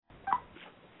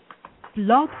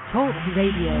Blog Talk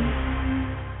Radio.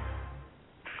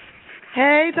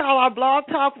 Hey to all our Blog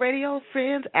Talk Radio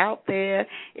friends out there.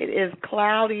 It is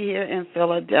cloudy here in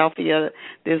Philadelphia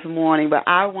this morning, but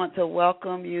I want to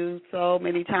welcome you so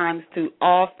many times to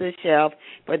Off the Shelf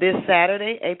for this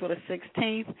Saturday, April the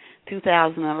 16th,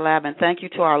 2011. Thank you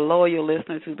to our loyal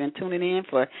listeners who've been tuning in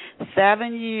for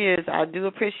 7 years. I do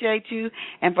appreciate you.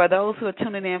 And for those who are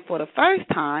tuning in for the first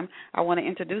time, I want to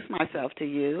introduce myself to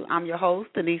you. I'm your host,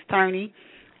 Denise Turney,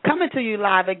 coming to you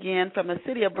live again from the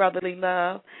city of brotherly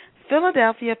love,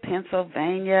 Philadelphia,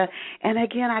 Pennsylvania. And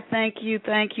again, I thank you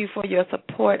for your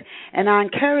support. And I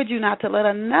encourage you not to let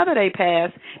another day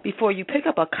pass before you pick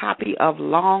up a copy of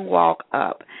Long Walk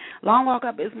Up. Long Walk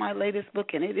Up is my latest book,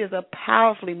 and it is a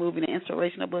powerfully moving and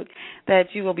inspirational book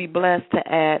that you will be blessed to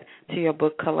add to your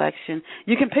book collection.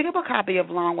 You can pick up a copy of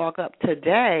Long Walk Up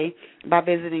today by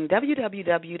visiting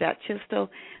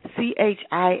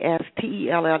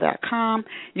www.chistel.com.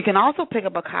 You can also pick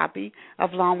up a copy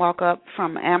of Long Walk Up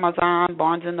from Amazon,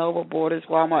 Barnes & Noble, Borders,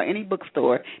 Walmart, any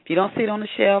bookstore. If you don't see it on the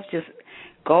shelf, just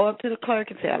go up to the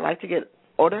clerk and say, I'd like to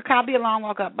order a copy of Long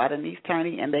Walk Up by Denise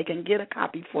Turney, and they can get a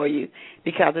copy for you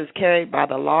because it's carried by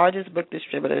the largest book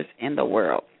distributors in the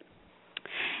world.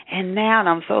 And now, and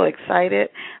I'm so excited,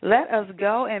 let us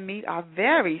go and meet our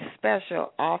very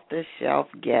special off-the-shelf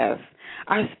guest.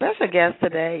 Our special guest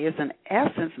today is an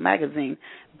Essence magazine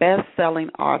best-selling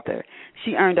author.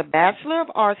 She earned a Bachelor of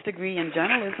Arts degree in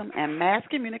journalism and mass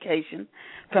communication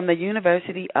from the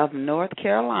University of North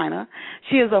Carolina.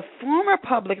 She is a former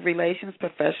public relations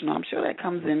professional. I'm sure that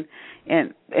comes in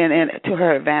to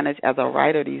her advantage as a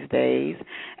writer these days,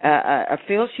 a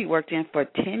field she worked in for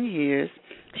 10 years.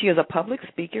 She is a public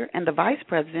speaker and the vice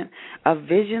president of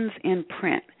Visions in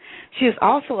Print. She is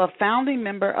also a founding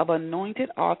member of Anointed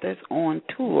Authors on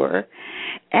Tour.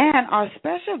 And our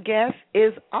special guest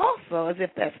is also, as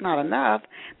if that's not enough,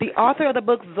 the author of the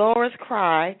book Zora's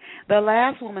Cry, The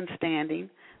Last Woman Standing,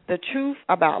 The Truth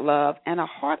About Love, and A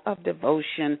Heart of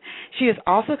Devotion. She has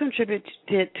also contributed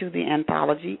to the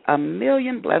anthology A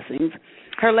Million Blessings.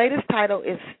 Her latest title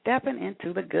is Stepping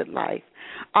into the Good Life.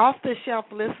 Off the Shelf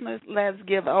listeners, let's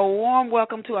give a warm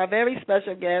welcome to our very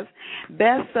special guest,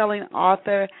 best-selling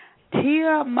author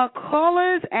Tia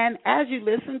McCollors. And as you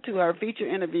listen to her feature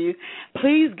interview,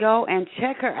 please go and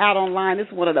check her out online. This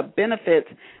is one of the benefits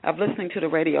of listening to the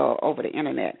radio over the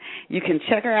Internet. You can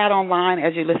check her out online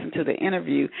as you listen to the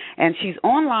interview. And she's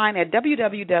online at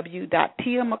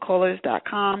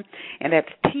www.tiamccollors.com, and that's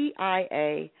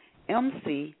TIAMCCOLLORS,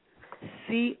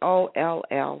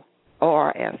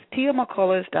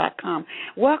 TiaMcCollors.com.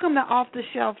 Welcome to Off the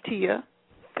Shelf, Tia.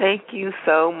 Thank you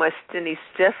so much, Denise.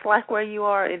 Just like where you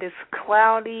are, it is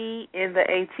cloudy in the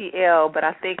ATL, but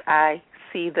I think I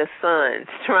see the sun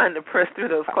trying to press through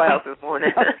those clouds this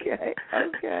morning. Okay.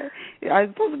 Yeah,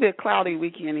 it's supposed to be a cloudy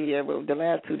weekend here, but the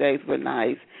last 2 days were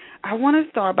nice. I want to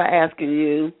start by asking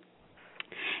you,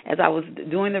 as I was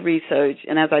doing the research,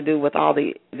 and as I do with all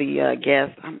the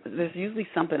guests, there's usually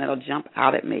something that'll jump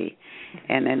out at me,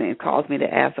 and then it calls me to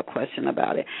ask a question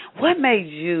about it. What made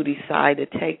you decide to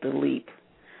take the leap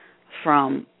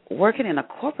from working in a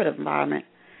corporate environment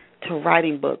to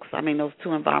writing books? I mean, those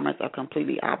two environments are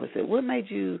completely opposite. What made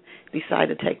you decide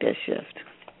to take that shift?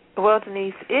 Well,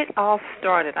 Denise, it all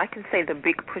started, I can say the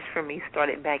big push for me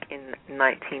started back in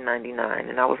 1999,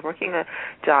 and I was working a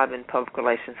job in public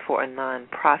relations for a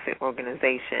nonprofit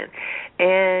organization.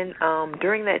 And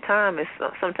during that time, as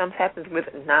sometimes happens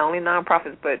with not only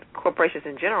nonprofits but corporations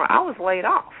in general, I was laid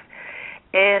off.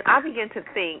 And I began to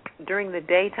think during the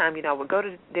daytime, I would go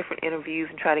to different interviews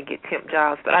and try to get temp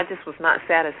jobs, but I just was not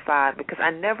satisfied because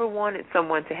I never wanted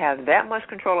someone to have that much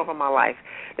control over my life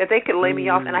that they could lay me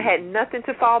off and I had nothing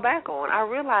to fall back on. I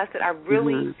realized that I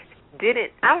really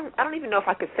didn't, I don't even know if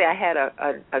I could say I had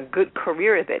a good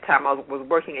career at that time. I was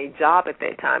working a job at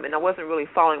that time, and I wasn't really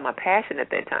following my passion at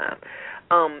that time.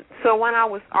 So when I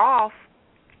was off,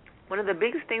 one of the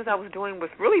biggest things I was doing was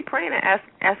really praying and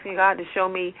asking God to show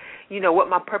me, what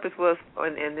my purpose was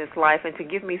in this life and to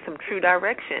give me some true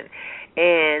direction.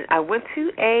 And I went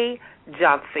to a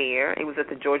job fair. It was at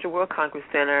the Georgia World Congress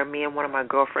Center, me and one of my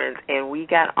girlfriends, and we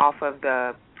got off of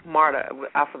the MARTA,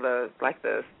 off of the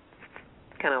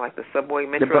kind of like the subway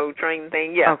metro train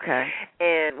thing. Yeah. Okay.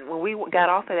 And when we got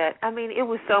off of that, I mean, it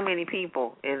was so many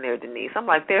people in there, Denise. I'm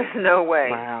like, there's no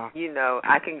way, wow,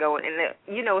 I can go in. And,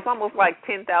 it's almost like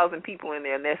 10,000 people in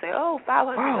there, and they're saying, oh,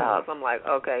 $500. Wow. I'm like,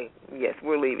 okay, yes,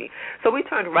 we're leaving. So we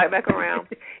turned right back around,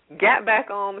 got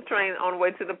back on the train on the way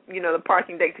to the, the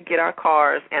parking deck to get our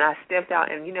cars, and I stepped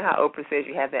out, and you know how Oprah says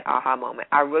you have that aha moment.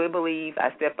 I really believe I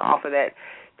stepped off of that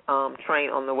train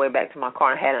on the way back to my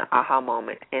car and had an aha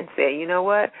moment and said, you know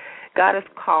what, God has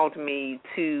called me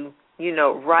to,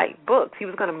 write books. He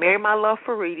was going to marry my love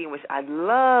for reading, which I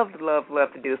loved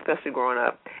to do, especially growing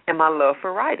up, and my love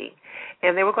for writing.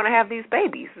 And they were going to have these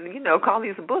babies, call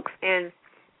these books. And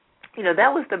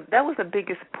that was the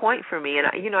biggest point for me. And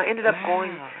I ended up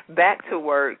going back to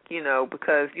work,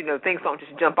 because things don't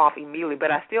just jump off immediately.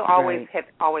 But I still always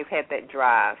had that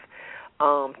drive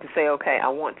to say, okay, I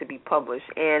want to be published.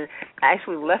 And I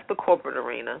actually left the corporate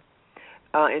arena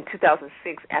in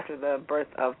 2006 after the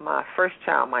birth of my first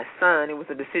child, my son. It was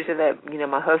a decision that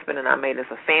my husband and I made as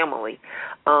a family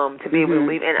to be able to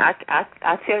leave. And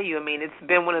I tell you, it's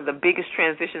been one of the biggest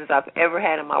transitions I've ever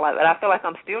had in my life, and I feel like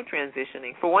I'm still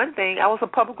transitioning. For one thing, I was a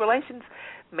public relations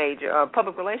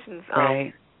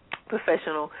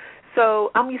professional.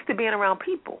 So I'm used to being around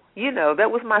people.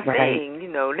 That was my thing,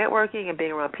 networking and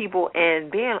being around people. And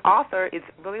being an author, it's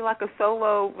really like a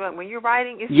solo. When you're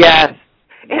writing, it's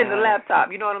in the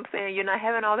laptop. You know what I'm saying? You're not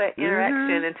having all that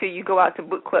interaction until you go out to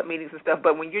book club meetings and stuff.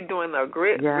 But when you're doing the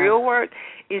real work,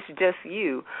 it's just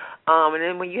you. And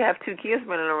then when you have two kids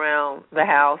running around the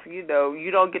house, you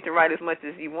don't get to write as much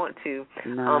as you want to.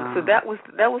 No. So that was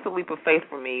a leap of faith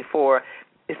for me, for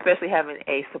especially having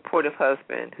a supportive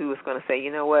husband who was going to say,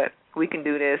 you know what, we can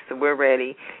do this, we're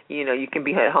ready. You can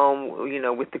be at home,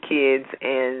 with the kids,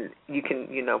 and you can,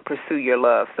 pursue your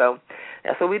love. So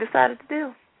that's what we decided to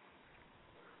do.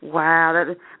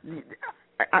 Wow,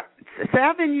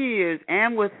 7 years,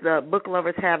 and with the Book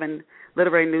Lovers Having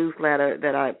literary newsletter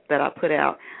that I put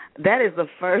out, that is the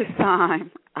first time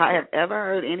I have ever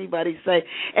heard anybody say,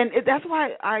 and that's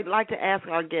why I like to ask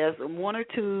our guests one or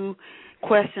two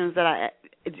questions that I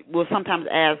will sometimes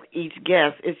ask each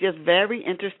guest. It's just very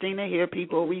interesting to hear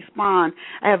people respond.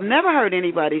 I have never heard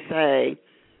anybody say,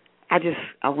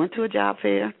 I went to a job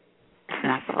fair, and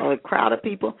I saw a crowd of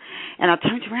people, and I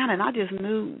turned around and I just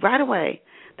knew right away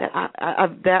that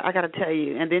I got to tell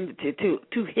you. And then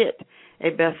to hit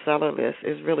a bestseller list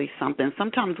is really something.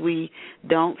 Sometimes we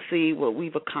don't see what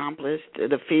we've accomplished,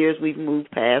 the fears we've moved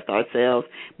past ourselves,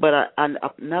 but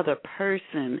another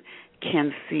person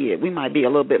can see it. We might be a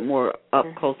little bit more up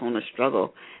close on the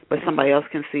struggle, but somebody else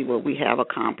can see what we have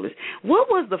accomplished. What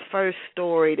was the first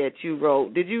story that you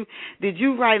wrote? Did you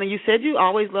write, and you said you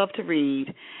always loved to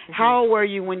read. How old were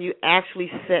you when you actually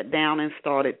sat down and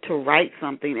started to write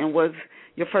something? And was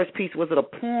your first piece, was it a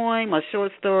poem, a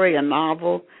short story, a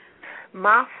novel?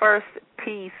 My first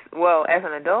piece, well, as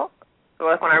an adult,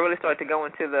 when I really started to go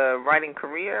into the writing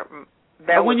career,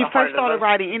 when you first started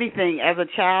writing anything, as a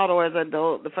child or as an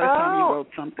adult, the first time you wrote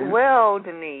something? Well,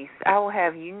 Denise, I will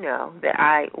have you know that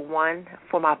I won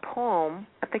for my poem,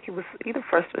 I think it was either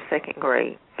first or second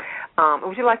grade.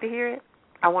 Would you like to hear it?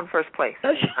 I won first place at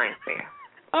the science fair.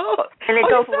 And it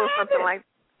goes a little something like,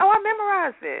 I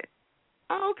memorized it.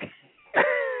 Okay. This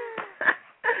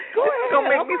is going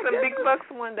to make me some big bucks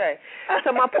one day.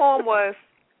 So my poem was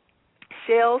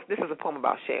Shells. This is a poem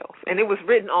about shells. And it was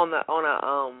written on a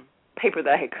paper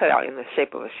that I had cut out in the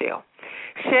shape of a shell.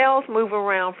 Shells move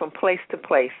around from place to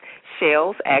place.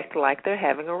 Shells act like they're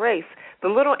having a race. The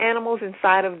little animals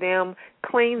inside of them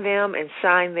clean them and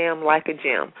shine them like a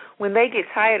gem. When they get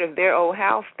tired of their old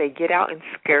house, they get out and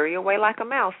scurry away like a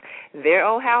mouse. Their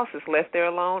old house is left there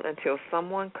alone until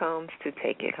someone comes to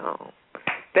take it home.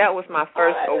 That was my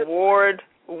first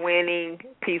award-winning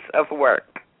piece of work.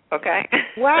 Okay.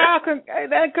 Wow!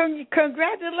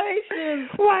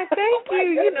 Congratulations. Why? Thank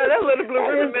you. That little blue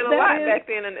ribbon meant a lot back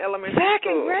then in elementary school.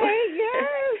 Second grade,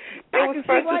 yes. I can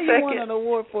see why you won an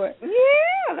award for it.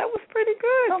 Yeah, that was pretty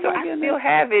good. So I still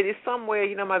have it. It's somewhere.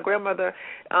 My grandmother.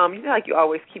 Like you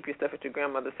always keep your stuff at your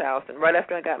grandmother's house. And right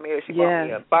after I got married, she bought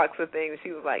me a box of things.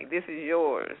 She was like, "This is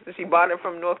yours." So she bought it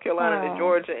from North Carolina to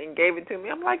Georgia and gave it to me.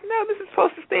 I'm like, "No, this is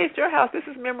supposed to stay at your house. This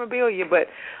is memorabilia."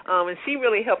 But and she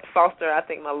really helped foster, I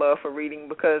think, my love for reading,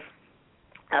 because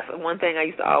that's one thing I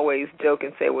used to always joke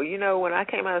and say, well, when I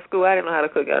came out of school, I didn't know how to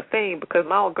cook a thing because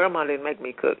my old grandma didn't make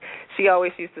me cook. She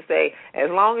always used to say, as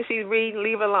long as she's reading,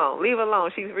 leave her alone. Leave her alone,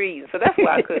 she's reading. So that's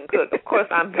why I couldn't cook. Of course,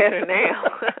 I'm better now.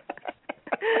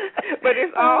 But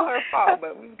it's all her fault,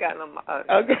 but we've gotten a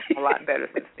lot better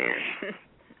since then.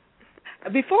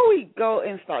 Before we go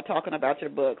and start talking about your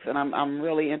books, and I'm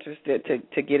really interested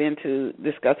to get into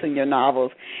discussing your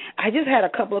novels, I just had a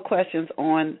couple of questions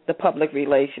on the public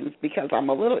relations because I'm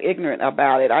a little ignorant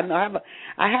about it. I know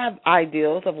I have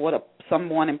ideals of what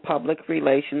someone in public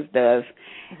relations does,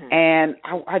 and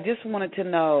I just wanted to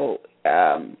know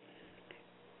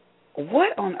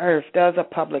what on earth does a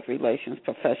public relations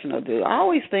professional do? I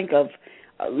always think of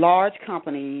large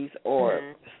companies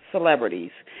or celebrities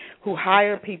who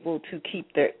hire people to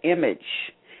keep their image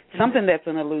something that's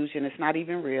an illusion. It's not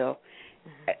even real.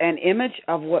 An image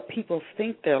of what people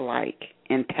think they're like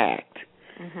intact.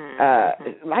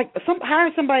 Like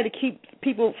hire somebody to keep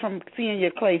people from seeing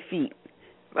your clay feet.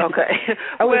 Okay.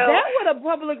 Well, is that what a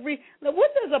what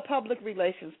does a public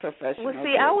relations professional Well,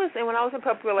 see, do? when I was in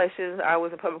public relations, I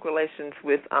was in public relations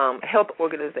with health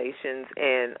organizations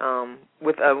and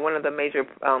with one of the major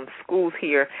schools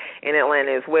here in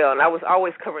Atlanta as well. And I was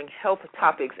always covering health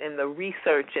topics and the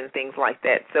research and things like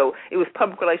that. So it was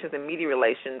public relations and media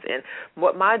relations. And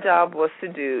what my job was to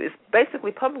do is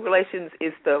basically public relations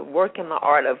is the work and the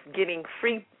art of getting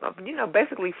free,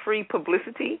 basically free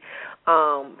publicity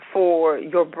for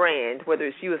your brand, whether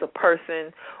it's you as a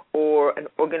person or an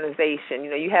organization.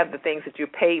 You have the things that you're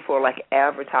paid for, like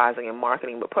advertising and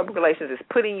marketing, but public relations is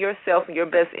putting yourself and your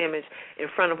best image in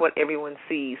front of what everyone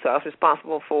sees. So I was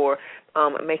responsible for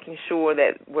making sure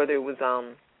that whether it was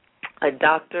a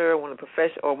doctor, one of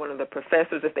the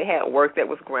professors, if they had work that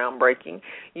was groundbreaking,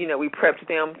 we prepped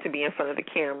them to be in front of the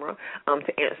camera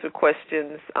to answer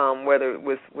questions, whether it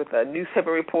was with a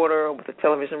newspaper reporter or with a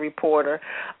television reporter.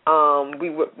 We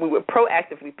would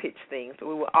proactively pitch things, but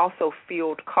we would also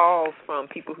field calls from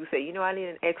people who say, I need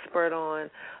an expert on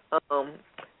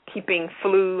keeping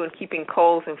flu and keeping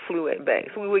colds and flu at bay.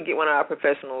 So we would get one of our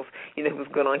professionals, who was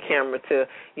good on camera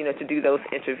to do those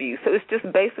interviews. So it's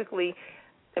just basically,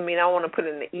 I don't want to put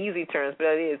it in the easy terms, but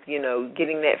it is,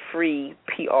 getting that free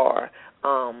PR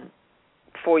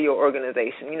for your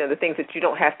organization, the things that you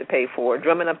don't have to pay for,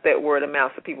 drumming up that word of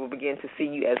mouth so people begin to see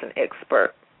you as an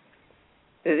expert.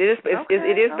 It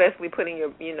is basically putting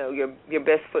your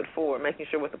best foot forward, making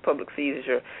sure what the public sees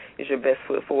is your best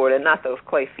foot forward and not those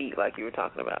clay feet like you were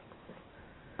talking about.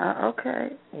 Okay.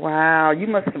 Wow. You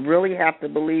must really have to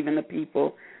believe in the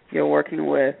people you're working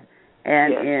with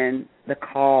and in the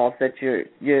cause that you're.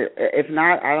 If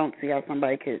not, I don't see how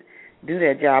somebody could do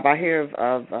that job. I hear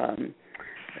of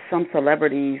some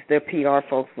celebrities, their PR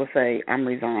folks will say, "I'm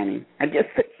resigning." I guess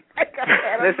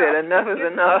listen, enough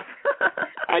is enough.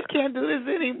 I can't do this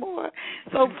anymore.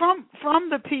 So from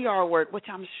the PR work, which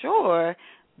I'm sure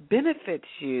benefits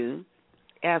you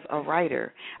as a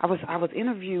writer, I was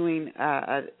interviewing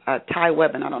Ty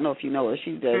Webben. I don't know if you know her.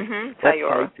 She does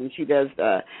websites and she does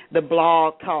the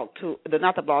blog talk to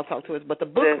not the blog talk tours, but the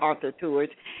book author tours.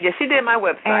 Yeah, she did my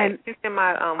website. She's in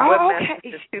my webmaster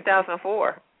since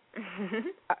 2004.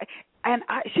 And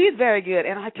she's very good.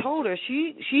 And I told her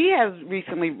she has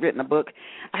recently written a book.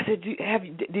 I said,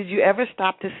 did you ever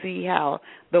stop to see how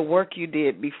the work you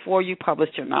did before you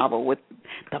published your novel with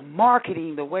the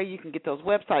marketing, the way you can get those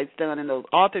websites done and those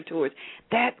author tours,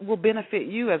 that will benefit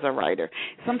you as a writer.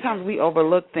 Sometimes we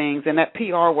overlook things, and that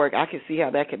PR work, I can see how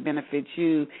that could benefit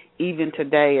you even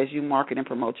today as you market and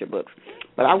promote your books.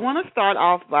 But I want to start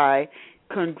off by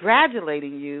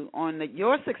congratulating you on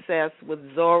your success with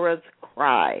Zora's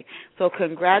Cry. So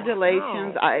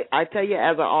congratulations. Wow. I tell you,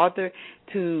 as an author,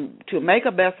 to make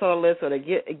a bestseller list or to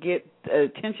get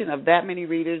attention of that many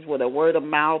readers with a word of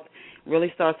mouth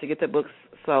really starts to get the books.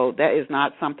 So that is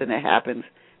not something that happens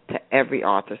to every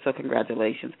author. So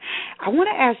congratulations. I want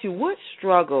to ask you, what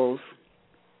struggles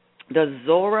does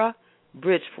Zora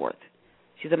Bridgeforth,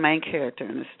 she's the main character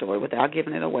in the story, without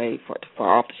giving it away for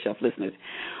off-the-shelf listeners,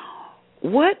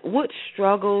 What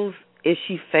struggles is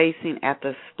she facing at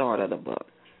the start of the book?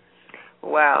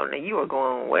 Wow, now you are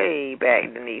going way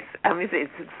back, Denise.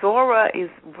 Zora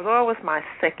was my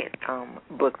second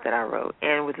book that I wrote,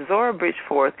 and with Zora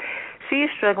Bridgeforth, she is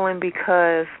struggling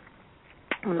because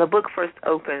when the book first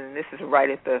opened, this is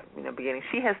right at the beginning,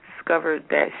 she has discovered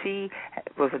that she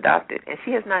was adopted, and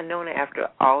she has not known it after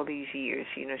all these years.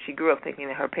 She grew up thinking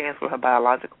that her parents were her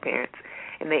biological parents,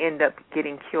 and they end up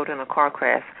getting killed in a car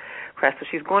crash. So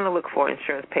she's going to look for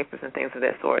insurance papers and things of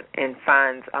that sort and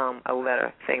finds a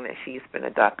letter saying that she's been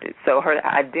adopted. So her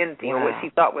identity, or what she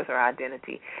thought was her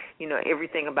identity,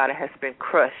 everything about it has been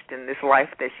crushed in this life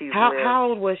that she's lived. How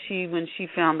old was she when she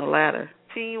found the letter?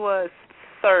 She was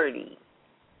 30.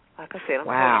 Like I said,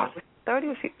 wow. 30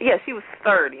 was she? Yeah, she was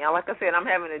 30. Now, like I said, I'm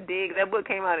having to dig. That book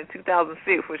came out in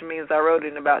 2006, which means I wrote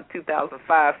it in about 2005.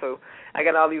 So I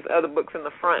got all these other books in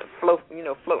the front, floating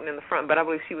in the front. But I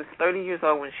believe she was 30 years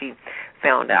old when she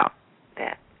found out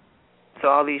that. So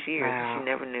all these years, she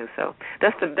never knew. So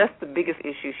that's the biggest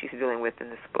issue she's dealing with in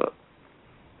this book.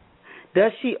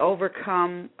 Does she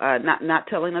overcome? Not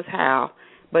telling us how,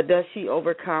 but does she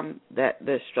overcome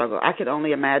the struggle? I could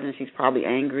only imagine she's probably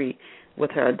angry with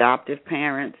her adoptive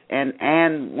parents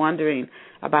and wondering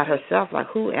about herself, like,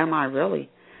 who am I really?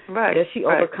 Right. Does she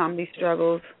overcome these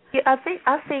struggles? Yeah, I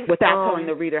think without telling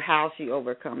the reader how she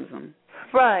overcomes them.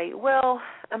 Right. Well,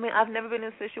 I mean, I've never been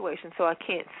in a situation, so I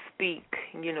can't speak,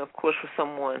 of course, for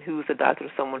someone who's adopted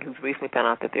or someone who's recently found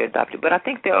out that they're adopted. But I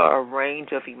think there are a range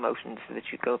of emotions that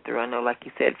you go through. I know, like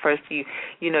you said, first you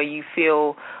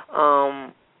feel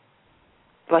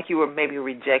like you were maybe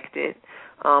rejected.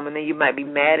 And then you might be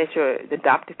mad at your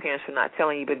adoptive parents for not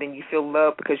telling you, but then you feel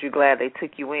loved because you're glad they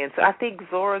took you in. So I think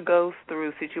Zora goes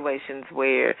through situations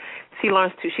where she's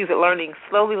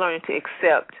slowly learning to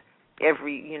accept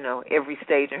every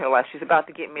stage in her life. She's about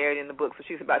to get married in the book, so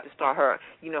she's about to start her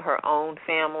own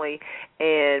family,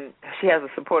 and she has a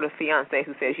supportive fiance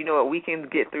who says, you know what, we can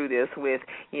get through this with,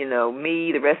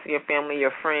 me, the rest of your family,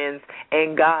 your friends,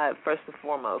 and God first and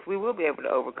foremost. We will be able to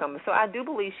overcome it. So I do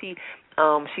believe she's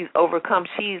overcome.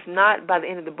 She's not, by the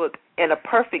end of the book, in a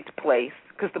perfect place,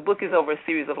 because the book is over a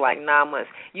series of like 9 months.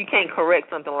 You can't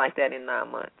correct something like that in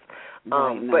 9 months.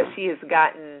 But she has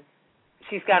gotten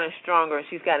stronger, and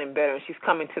she's gotten better, and she's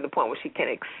coming to the point where she can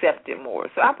accept it more.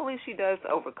 So I believe she does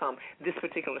overcome this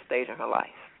particular stage in her life.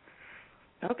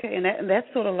 Okay, and that's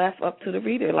sort of left up to the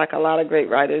reader, like a lot of great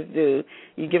writers do.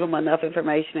 You give them enough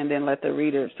information and then let the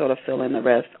reader sort of fill in the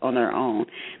rest on their own.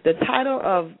 The title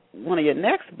of one of your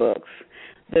next books,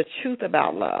 The Truth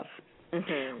About Love.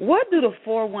 Mm-hmm. What do the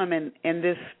 4 women in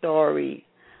this story,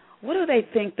 what do they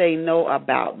think they know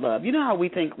about love? You know how we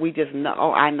think we just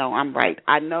know, I know I'm right.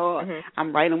 I know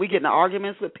I'm right, and we get in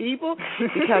arguments with people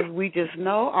because we just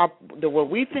know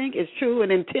what we think is true, and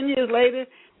then 10 years later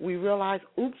we realize,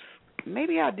 oops,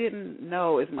 maybe I didn't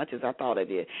know as much as I thought I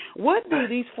did. What do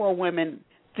these 4 women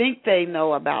think they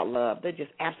know about love? They're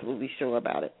just absolutely sure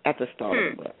about it at the start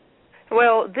of the book.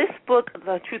 Well, this book,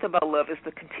 The Truth About Love, is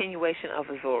the continuation of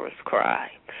Zora's Cry.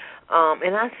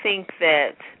 And I think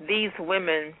that these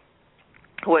women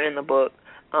who are in the book,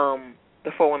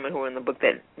 the 4 women who were in the book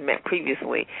that met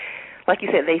previously, like you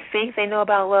said, they think they know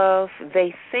about love.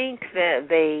 They think that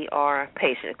they are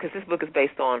patient, because this book is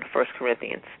based on 1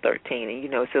 Corinthians 13. And,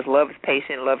 it says love is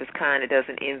patient, love is kind, it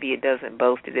doesn't envy, it doesn't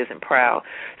boast, it isn't proud.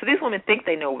 So these women think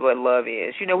they know what love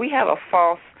is. We have a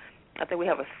false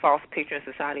picture in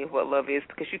society of what love is,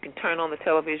 because you can turn on the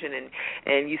television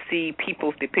and you see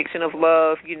people's depiction of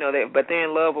love, but they're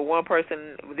in love with one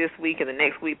person this week, and the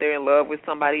next week they're in love with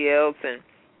somebody else, and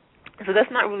so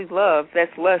that's not really love,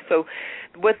 that's lust. So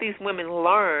what these women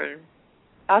learn,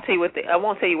 I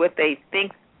won't tell you what they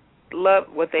think love,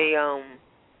 what they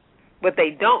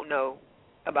don't know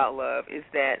about love is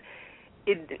that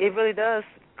it really does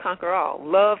conquer all.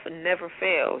 Love never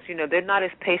fails. They're not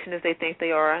as patient as they think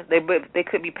they are. They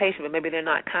could be patient, but maybe they're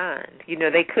not kind.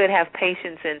 They could have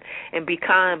patience and be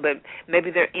kind, but maybe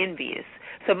they're envious.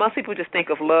 So most people just think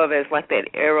of love as like that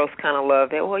Eros kind of love,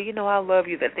 that, I love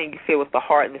you, that thing you feel with the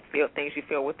heart and things you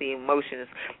feel with the emotions,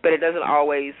 but it doesn't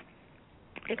always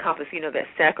encompass, that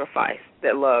sacrifice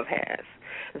that love has.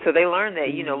 And so they learn that,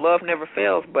 love never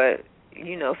fails, but,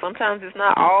 sometimes it's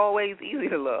not always easy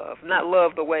to love. Not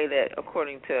love the way that,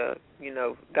 according to,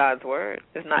 God's word,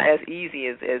 it's not as easy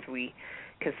as we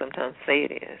can sometimes say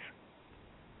it is.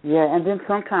 Yeah, and then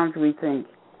sometimes we think,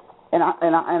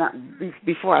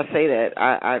 before I say that,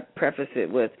 I preface it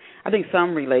with, I think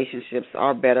some relationships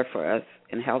are better for us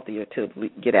and healthier to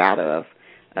get out of,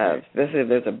 especially if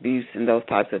there's abuse and those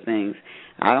types of things.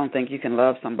 I don't think you can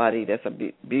love somebody that's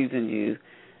abusing you.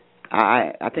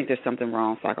 I think there's something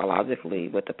wrong psychologically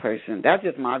with the person. That's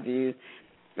just my view.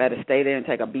 Let it stay there and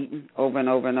take a beating over and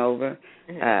over and over.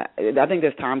 I think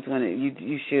there's times when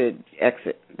you should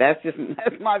exit. That's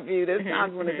my view. There's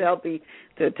times when it's healthy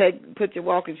to put your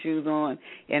walking shoes on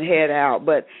and head out.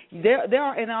 But there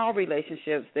are, in all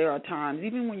relationships, there are times,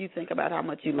 even when you think about how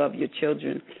much you love your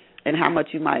children and how much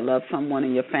you might love someone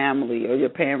in your family or your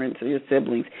parents or your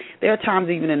siblings, there are times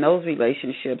even in those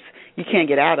relationships you can't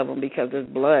get out of them because there's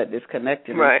blood that's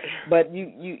connected. Right. But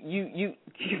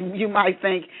you might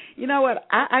think, you know what,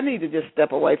 I need to just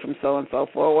step away from so-and-so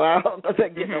for a while because they're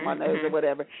getting on my nerves or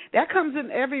whatever. That comes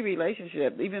in every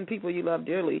relationship, even people you love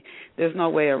dearly. There's no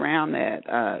way around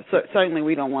that. Certainly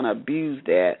we don't want to abuse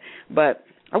that. But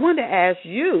I wanted to ask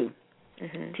you,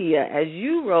 Tia, as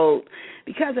you wrote,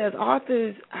 because as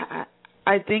authors,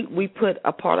 I think we put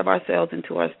a part of ourselves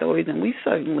into our stories, and we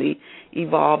certainly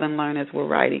evolve and learn as we're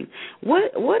writing.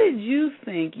 What did you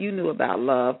think you knew about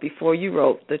love before you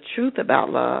wrote The Truth About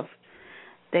Love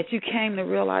that you came to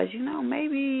realize,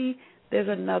 maybe there's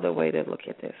another way to look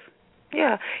at this?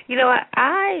 Yeah,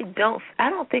 I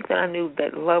don't think that I knew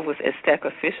that love was as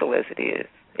sacrificial as it is.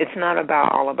 It's not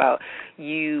all about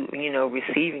you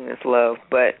receiving this love,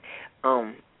 but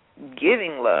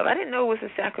giving love. I didn't know it was a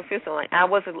sacrificial. Like I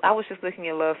was just looking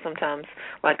at love sometimes,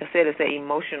 like I said, it's an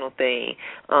emotional thing.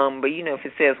 But if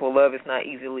it says, well, love is not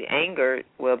easily angered,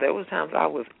 well, there was times I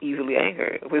was easily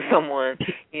angered with someone,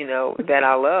 that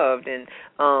I loved, and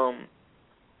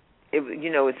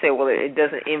it say, well, it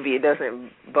doesn't envy, it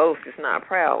doesn't boast, it's not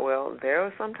proud. Well, there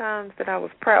were some times that I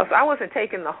was proud. So I wasn't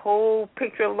taking the whole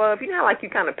picture of love. How like you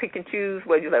kind of pick and choose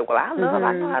where you're like, well, I love,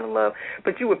 I know how to love,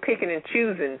 but you were picking and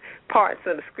choosing parts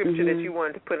of the scripture that you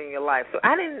wanted to put in your life. So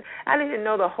I didn't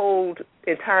know the whole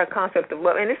entire concept of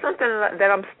love, and it's something that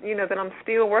I'm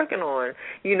still working on.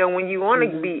 When you want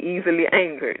to be easily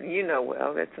angered,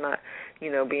 well, that's not,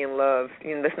 being loved.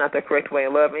 That's not the correct way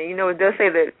of loving. It does say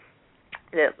that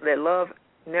love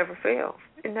never fails.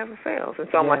 It never fails. And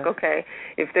so I'm like, okay,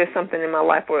 if there's something in my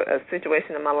life or a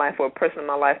situation in my life or a person in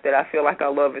my life that I feel like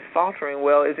our love is faltering,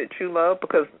 well, is it true love?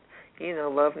 Because,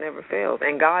 love never fails.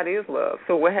 And God is love.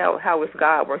 So how is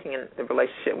God working in the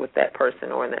relationship with that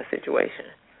person or in that situation?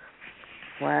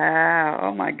 Wow.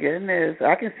 Oh, my goodness.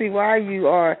 I can see why you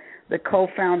are the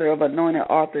co-founder of Anointed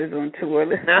Authors on Tour.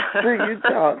 Listening you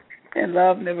talk. And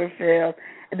love never fails.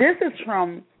 This is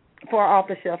from... For our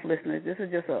off-the-shelf listeners, this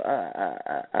is just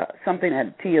something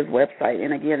at Tia's website.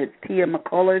 And, again, it's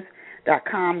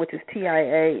TiaMcCollors.com, which is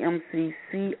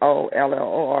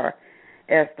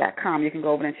TiaMcCollors.com. You can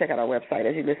go over and check out our website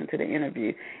as you listen to the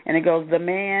interview. And it goes, the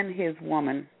man, his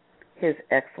woman, his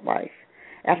ex-wife.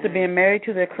 After being married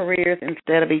to their careers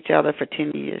instead of each other for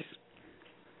 10 years,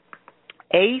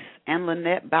 Ace and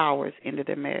Lynette Bowers ended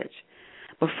their marriage.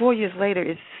 But 4 years later,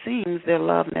 it seems their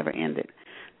love never ended,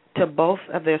 to both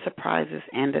of their surprises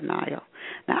and denial.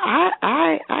 Now,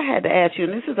 I had to ask you,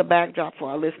 and this is a backdrop for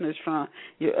our listeners from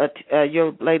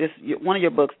your latest, one of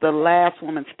your books, The Last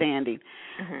Woman Standing.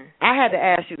 I had to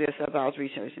ask you this as I was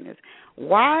researching this.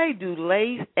 Why do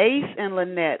Ace and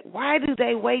Lynette, why do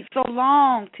they wait so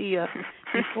long, Tia,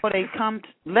 before they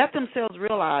let themselves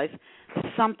realize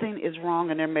something is wrong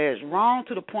in their marriage? Wrong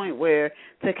to the point where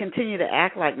to continue to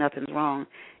act like nothing's wrong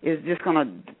is just going to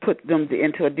put them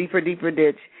into a deeper, deeper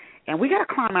ditch. And we got to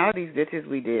climb out of these ditches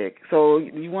we dig. So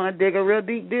you want to dig a real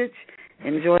deep ditch?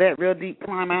 Enjoy that real deep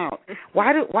climb out.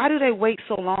 Why do they wait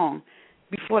so long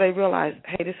before they realize,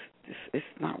 hey, this it's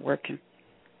not working?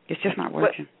 It's just not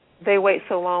working. But they wait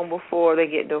so long before they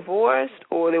get divorced,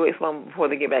 or they wait so long before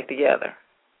they get back together?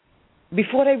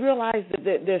 Before they realize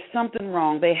that there's something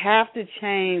wrong. They have to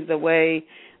change the way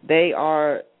they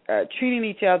are treating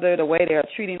each other, the way they are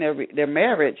treating their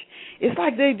marriage. It's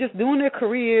like they're just doing their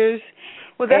careers.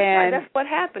 Well, that's what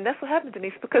happened. That's what happened,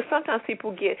 Denise. Because sometimes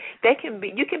people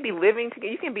you can be living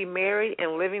together, you can be married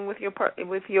and living with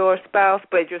your spouse,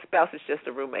 but your spouse is just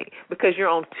a roommate because you're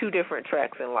on two different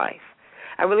tracks in life.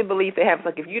 I really believe they have,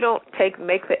 like, if you don't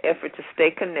make the effort to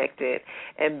stay connected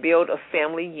and build a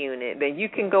family unit, then you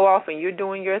can go off and you're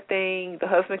doing your thing. The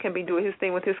husband can be doing his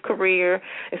thing with his career,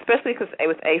 especially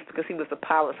with Ace, because he was a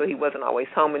pilot, so he wasn't always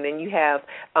home. And then you have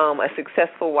a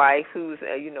successful wife who's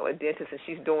a dentist, and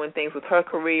she's doing things with her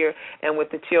career and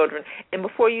with the children. And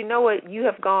before you know it, you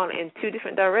have gone in two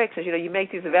different directions. You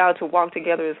make these vows to walk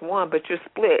together as one, but you're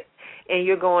split. And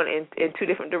you're going in two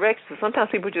different directions. So sometimes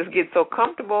people just get so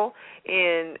comfortable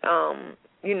in,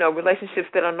 relationships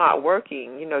that are not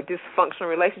working, dysfunctional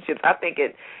relationships. I think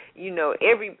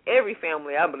every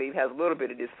family, I believe, has a little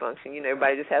bit of dysfunction.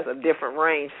 Everybody just has a different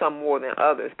range, some more than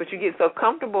others. But you get so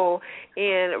comfortable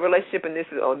in a relationship, and this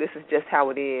is just how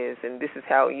it is, and this is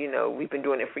how, we've been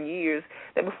doing it for years,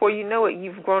 that before you know it,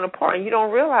 you've grown apart, and you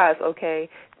don't realize, okay,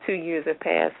 2 years have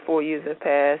passed, 4 years have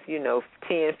passed, 10,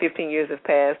 15 years have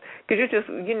passed, because you're just,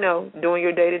 doing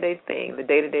your day-to-day thing, the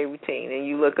day-to-day routine, and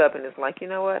you look up and it's like, you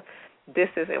know what, this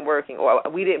isn't working, or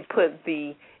we didn't put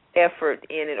the effort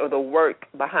in it or the work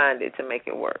behind it to make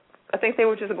it work. I think they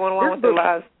were just going along with their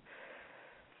lives.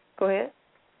 Go ahead.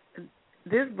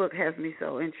 This book has me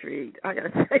so intrigued. I got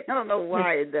to say, I don't know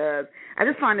why it does. I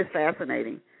just find it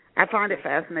fascinating. I find it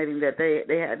fascinating that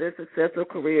they had their successful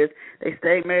careers. They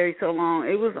stayed married so long.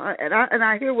 It was, and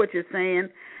I hear what you're saying,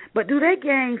 but do they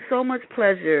gain so much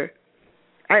pleasure?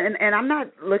 And I'm not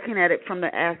looking at it from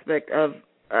the aspect of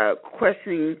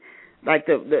questioning, like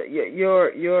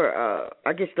your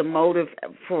I guess the motive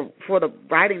for the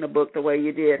writing the book the way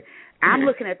you did. I'm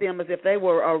looking at them as if they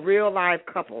were a real live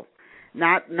couple,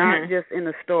 not just in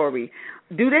the story.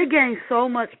 Do they gain so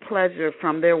much pleasure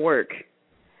from their work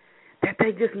that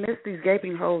they just miss these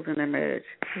gaping holes in their marriage,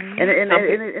 and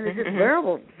it's just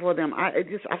bearable for them? I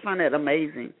find that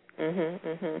amazing.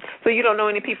 So you don't know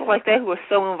any people like that who are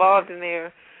so involved in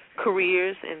their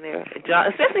careers and their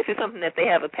job, especially if it's something that they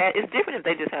have it's different if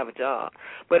they just have a job,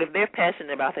 but if they're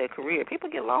passionate about their career, people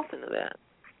get lost into that.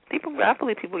 I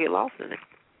believe people get lost in it.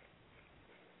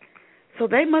 So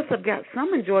they must have got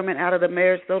some enjoyment out of the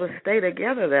marriage, though, to stay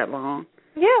together that long.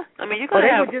 Yeah, I mean, you're going to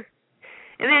have, just...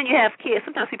 and then you have kids.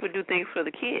 Sometimes people do things for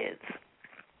the kids.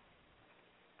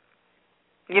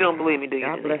 You don't believe me, do you?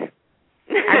 God bless.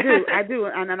 I do,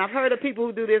 and I've heard of people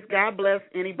who do this. God bless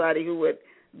anybody who would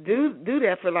do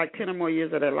that for like 10 or more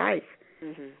years of their life.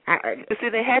 Mm-hmm. But see,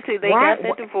 they had to. They got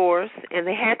the divorce, and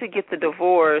they had to get the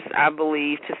divorce, I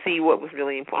believe, to see what was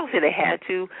really important. I won't say they had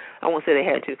to. I won't say they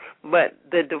had to. But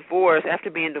the divorce, after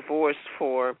being divorced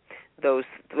for those,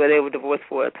 well, they were divorced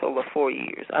for a total of 4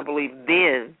 years, I believe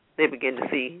then they begin to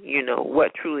see,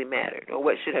 what truly mattered or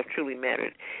what should have truly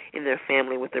mattered in their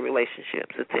family with the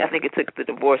relationships. I think it took the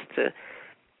divorce to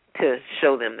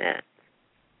show them that.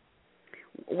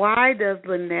 Why does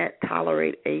Lynette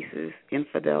tolerate Ace's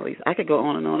infidelities? I could go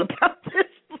on and on about this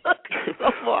book.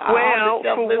 Well,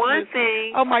 for one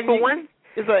thing,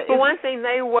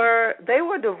 they were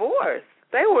divorced.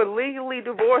 They were legally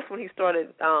divorced when he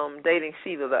started dating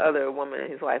Sheila, the other woman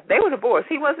in his life. They were divorced.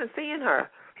 He wasn't seeing her.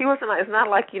 He wasn't. It's not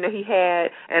like he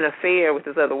had an affair with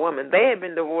this other woman. They had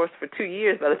been divorced for 2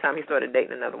 years by the time he started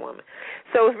dating another woman.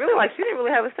 So it's really like she didn't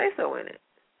really have a say-so in it.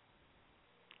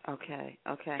 Okay.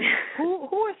 Who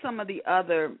are some of the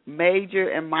other major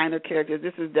and minor characters?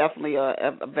 This is definitely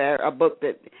a book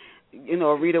that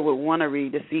a reader would want to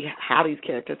read to see how these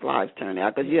characters' lives turn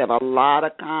out, because you have a lot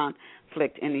of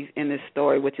conflict in this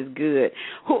story, which is good.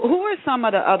 Who are some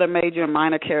of the other major and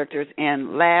minor characters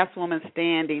in Last Woman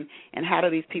Standing, and how do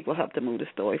these people help to move the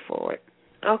story forward?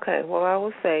 Okay, well, I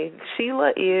will say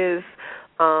Sheila is.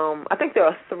 I think there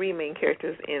are 3 main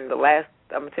characters in the last.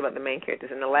 I'm going to tell you about the main characters.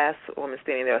 In The Last Woman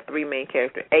Standing, there are 3 main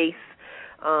characters. Ace,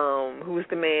 who is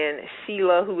the man,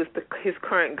 Sheila, who is his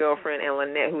current girlfriend, and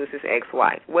Lynette, who is his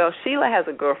ex-wife. Well, Sheila has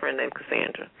a girlfriend named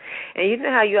Cassandra. And you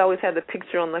know how you always have the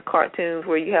picture on the cartoons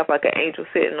where you have like an angel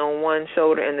sitting on one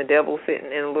shoulder and the devil sitting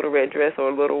in a little red dress or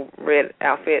a little red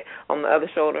outfit on the other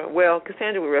shoulder? Well,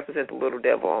 Cassandra would represent the little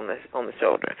devil on the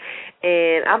shoulder.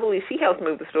 And I believe she helps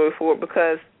move the story forward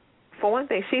because, for one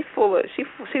thing, she's full of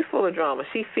drama.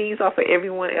 She feeds off of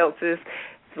everyone else's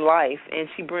life, and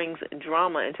she brings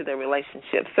drama into their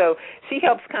relationship. So she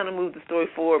helps kind of move the story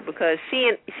forward because she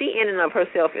in and of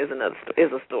herself is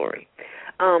a story.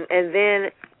 And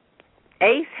then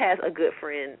Ace has a good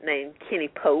friend named Kenny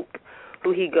Pope,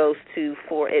 who he goes to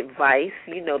for advice.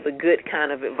 The good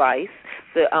kind of advice.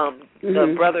 The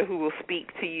brother who will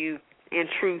speak to you in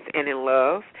truth and in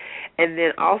love. And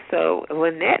then also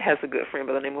Lynette has a good friend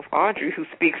by the name of Audrey who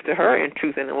speaks to her in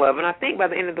truth and in love. And I think by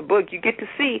the end of the book you get to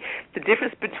see the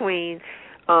difference between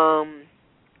the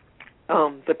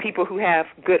people who have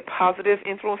good positive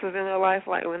influences in their life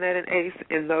like Lynette and Ace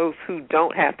and those who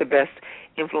don't have the best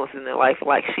influences in their life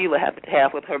like Sheila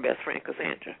have with her best friend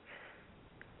Cassandra.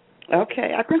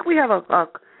 Okay. I think we have a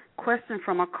question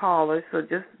from a caller, so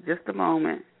just a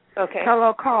moment. Okay.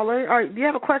 Hello, caller. Do you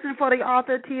have a question for the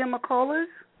author, Tia McCollors?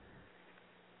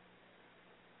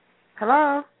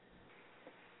 Hello?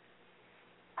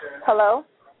 Hello?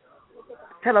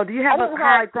 Hello. Do you have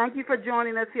hi, thank you for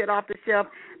joining us here at Off the Shelf.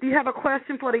 Do you have a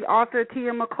question for the author,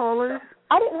 Tia McCollors?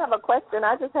 I didn't have a question.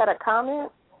 I just had a comment.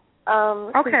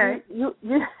 Okay.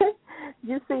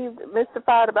 You seem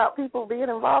mystified about people being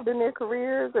involved in their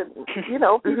careers and,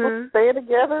 people staying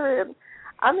together. And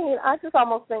I mean, I just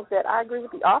almost think that I agree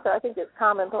with the author. I think it's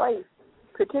commonplace,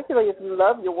 particularly if you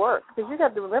love your work. Because you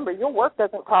have to remember, your work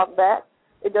doesn't talk back.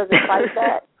 It doesn't fight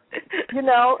back. It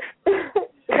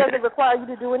doesn't require you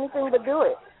to do anything but do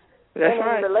it. That's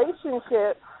and in a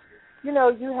relationship,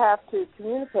 you have to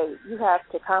communicate. You have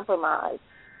to compromise.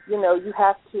 You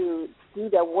have to do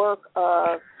the work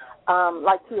of,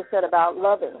 like Tia said about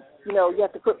loving. You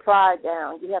have to put pride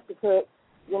down. You have to put,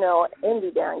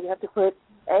 envy down. You have to put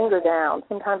anger down.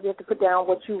 Sometimes you have to put down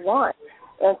what you want.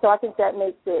 And so I think that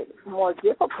makes it more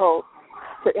difficult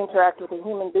to interact with a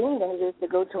human being than it is to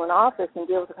go to an office and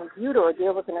deal with a computer or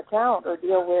deal with an account or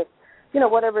deal with,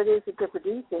 whatever it is that you're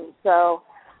producing. So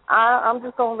I'm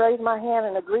just going to raise my hand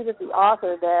and agree with the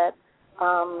author that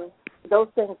those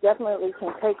things definitely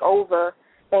can take over,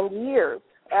 and years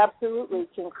absolutely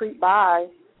can creep by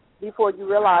before you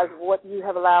realize what you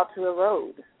have allowed to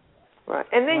erode. Right.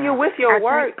 And then you're with your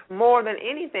work more than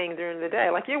anything during the day.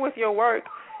 Like, you're with your work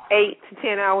 8 to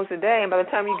 10 hours a day, and by the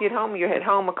time you get home, you're at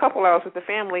home a couple hours with the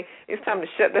family. It's time to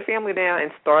shut the family down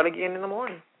and start again in the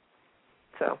morning.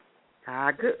 So.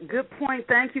 Good point.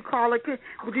 Thank you, caller.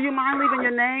 Do you mind leaving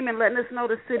your name and letting us know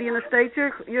the city and the state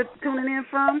you're tuning in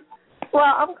from?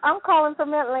 Well, I'm calling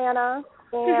from Atlanta,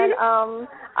 and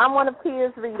I'm one of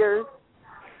Tia's readers.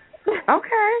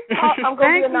 Okay. I'm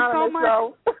going to be anonymous,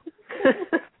 so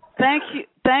much.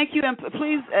 Thank you, and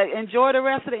please enjoy the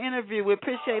rest of the interview. We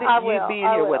appreciate you being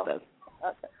here with us.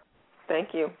 Okay. Thank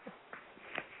you.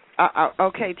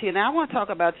 Okay, Tia. Now I want to talk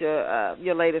about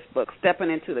your latest book, Stepping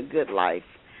into the Good Life.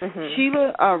 Mm-hmm.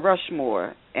 Sheila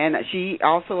Rushmore, and she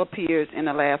also appears in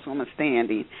The Last Woman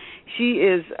Standing. She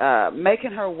is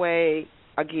making her way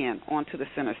again onto the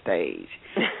center stage.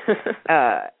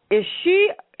 Is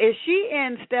she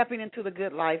in Stepping into the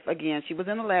Good Life again? She was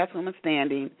in The Last Woman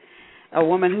Standing, a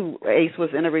woman who Ace was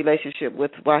in a relationship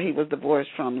with while he was divorced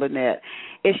from Lynette.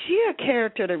 Is she a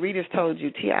character that readers told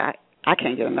you, Tia, I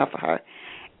can't get enough of her,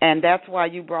 and that's why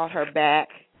you brought her back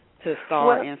to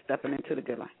star in Stepping into the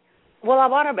Good Life? Well, I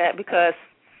brought her back because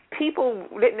people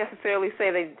didn't necessarily say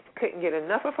they couldn't get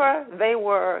enough of her. They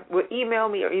would email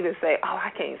me or either say, "Oh, I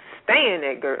can't stand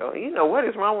that girl. You know, what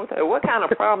is wrong with her? What kind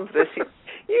of problems does she?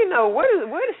 You know, where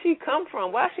does she come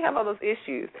from? Why does she have all those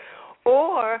issues?"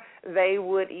 Or they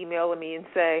would email me and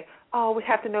say, "Oh, we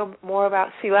have to know more about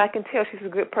Sheila. I can tell she's a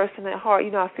good person at heart. You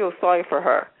know, I feel sorry for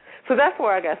her." So that's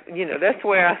where that's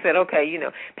where I said, okay,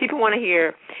 people want to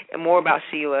hear more about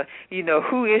Sheila.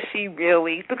 Who is she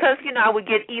really? Because, I would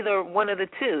get either one of the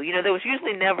two. There was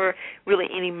usually never really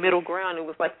any middle ground. It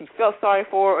was like you felt sorry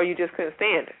for her or you just couldn't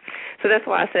stand it. So that's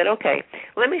why I said, okay,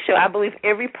 let me show. I believe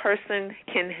every person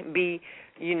can be,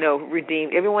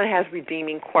 redeemed. Everyone has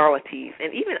redeeming qualities.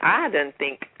 And even I don't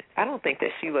think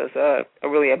that Sheila's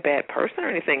really a bad person or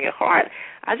anything at heart.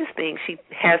 I just think she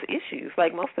has issues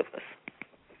like most of us.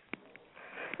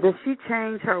 Does she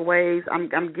change her ways? I'm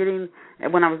getting,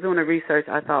 when I was doing the research,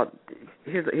 I thought,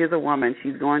 here's a woman.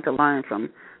 She's going to learn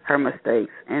from her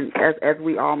mistakes, and as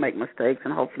we all make mistakes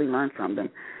and hopefully learn from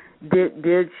them.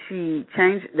 Does she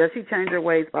change her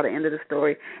ways by the end of the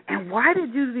story? And why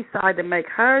did you decide to make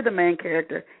her the main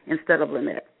character instead of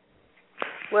Lynette?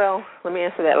 Well, let me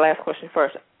answer that last question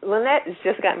first. Lynette has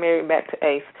just got married back to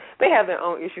Ace. They have their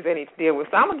own issues they need to deal with.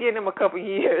 So I'm going to give them a couple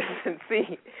years and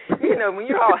see. When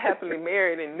you're all happily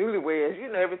married and newlyweds,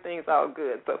 everything's all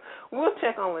good. So we'll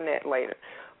check on Lynette later.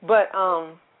 But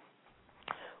I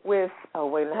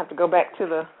have to go back to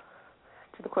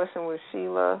the question with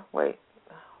Sheila. Wait.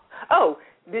 Oh,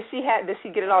 did she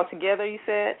get it all together, you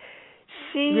said?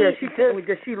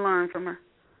 Does she learn from her?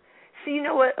 See, you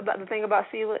know what about the thing about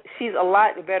Sheila? She's a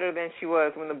lot better than she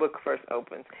was when the book first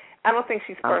opens. I don't think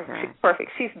she's perfect. Okay. She's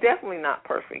perfect. She's definitely not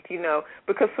perfect,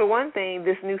 because for one thing,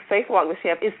 this new faith walk that she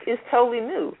has is totally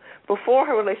new. Before,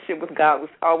 her relationship with God was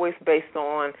always based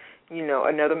on,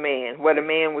 another man, what a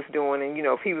man was doing and,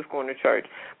 if he was going to church.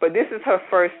 But this is her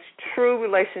first true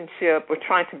relationship, or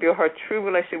trying to build her true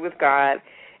relationship with God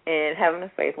and having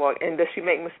a faith walk. And does she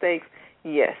make mistakes?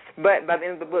 Yes. But by the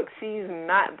end of the book, she's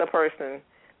not the person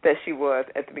that she was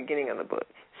at the beginning of the book.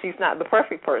 She's not the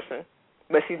perfect person,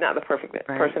 but she's not the perfect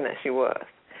person that she was.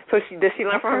 So does she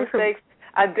learn from her mistakes?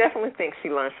 I definitely think she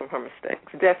learns from her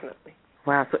mistakes, definitely.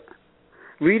 Wow. So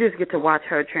readers get to watch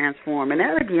her transform, and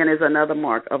that, again, is another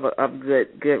mark of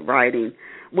good writing.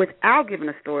 Without giving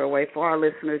the story away, for our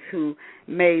listeners who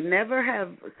may never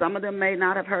have, some of them may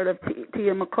not have heard of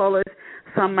Tia McCollors,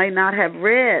 some may not have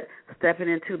read Stepping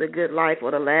into the Good Life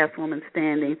or The Last Woman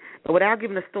Standing, but without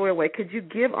giving the story away, could you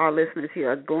give our listeners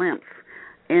here a glimpse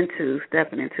into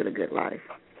Stepping into the Good Life?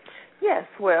 Yes,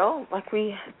 well, like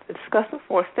we discussed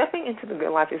before, Stepping into the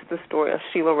Good Life is the story of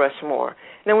Sheila Rushmore.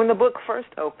 Now, when the book first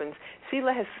opens,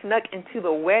 Sheila has snuck into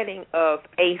the wedding of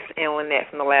Ace and Lynette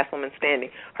from The Last Woman Standing.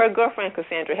 Her girlfriend,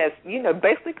 Cassandra, has,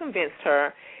 basically convinced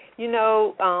her, you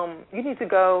need to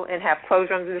go and have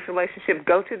closure on this relationship,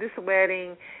 go to this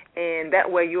wedding, and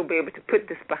that way you'll be able to put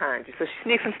this behind you. So she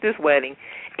sneaks into this wedding,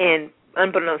 and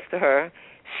unbeknownst to her,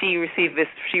 she receives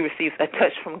a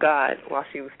touch from God while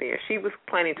she was there. She was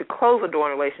planning to close the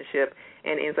door in a relationship,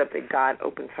 and it ends up that God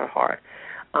opens her heart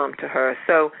to her.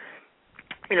 So,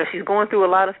 she's going through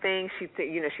a lot of things. She's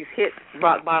hit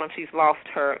rock bottom. She's lost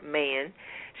her man.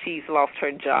 She's lost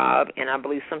her job, and I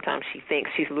believe sometimes she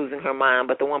thinks she's losing her mind,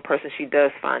 but the one person she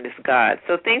does find is God.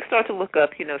 So things start to look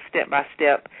up, step by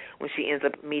step, when she ends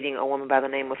up meeting a woman by the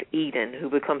name of Eden,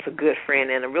 who becomes a good friend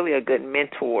and really a good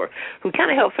mentor, who kind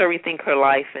of helps her rethink her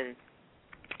life and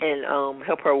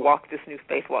help her walk this new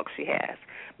faith walk she has.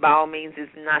 By all means,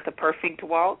 it's not the perfect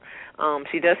walk.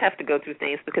 She does have to go through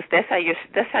things, because that's how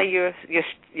your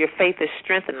faith is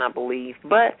strengthened, I believe.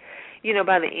 But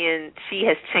by the end, she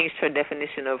has changed her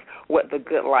definition of what the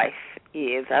good life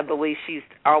is. I believe she's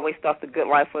always thought the good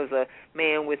life was a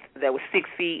man that was 6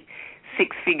 feet,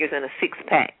 6 figures, and a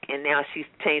six-pack, and now she's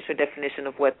changed her definition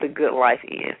of what the good life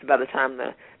is by the time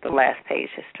the last page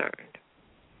has turned.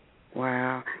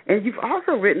 Wow. And you've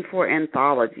also written for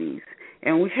anthologies,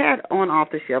 and we've had on Off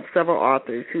the Shelf several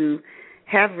authors who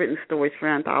have written stories for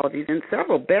anthologies and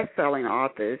several best-selling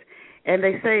authors, and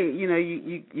they say,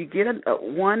 you get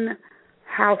one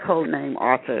household name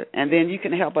author, and then you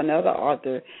can help another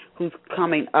author who's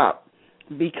coming up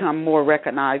become more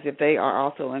recognized if they are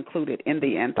also included in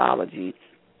the anthology.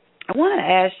 I want to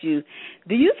ask you,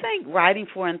 do you think writing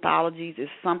for anthologies is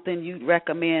something you'd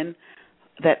recommend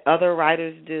that other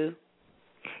writers do?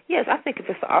 Yes, I think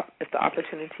if the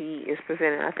opportunity is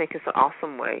presented, I think it's an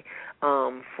awesome way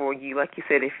for you. Like you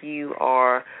said, if you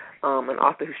are an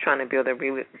author who's trying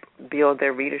to build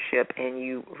their readership, and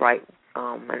you write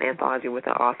an anthology with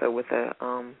an author with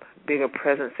a bigger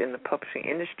presence in the publishing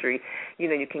industry,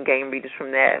 you can gain readers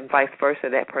from that, and vice versa.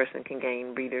 That person can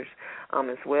gain readers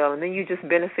as well, and then you just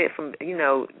benefit from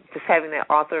just having that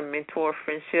author-mentor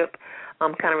friendship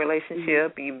kind of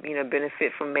relationship. You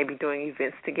benefit from maybe doing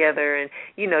events together, and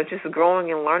just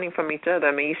growing and learning from each other.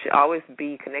 I mean, you should always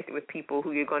be connected with people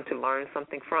who you're going to learn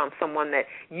something from, someone that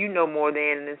you know more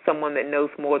than, and then someone that knows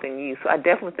more than you. So I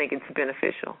definitely think it's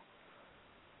beneficial.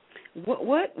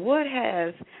 What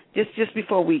has, just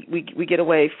before we get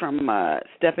away from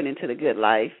stepping into the good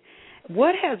life,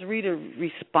 what has reader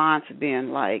response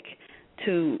been like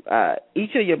to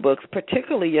each of your books,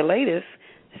 particularly your latest,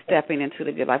 Stepping into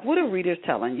the Good Life? What are readers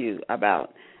telling you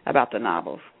about the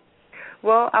novels?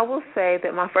 Well, I will say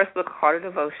that my first book, Heart of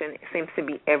Devotion, seems to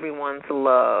be everyone's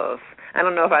love. I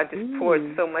don't know if I just poured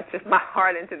so much of my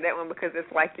heart into that one because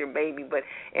it's like your baby, but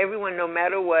everyone, no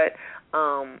matter what,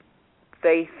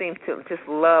 they seem to just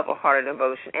love A Heart of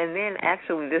Devotion. And then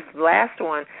actually this last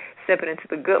one, Stepping into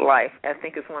the Good Life, I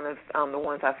think is one of the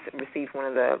ones I've received one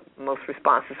of the most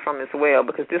responses from as well,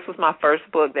 because this was my first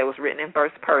book that was written in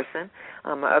first person.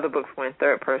 My other books were in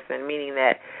third person, meaning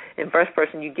that in first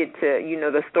person you get to,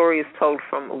 the story is told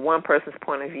from one person's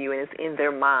point of view and it's in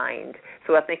their mind.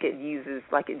 So I think it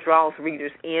draws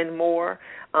readers in more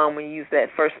when you use that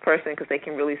first person, because they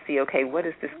can really see, okay, what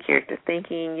is this character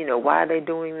thinking? Why are they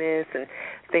doing this? And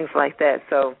things like that.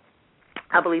 So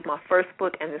I believe my first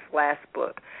book and this last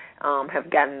book have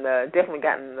definitely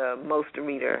gotten the most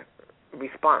reader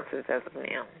responses as of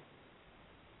now.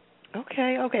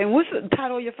 Okay. And what's the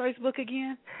title of your first book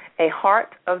again? A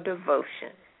Heart of Devotion.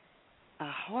 A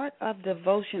Heart of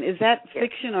Devotion. Is that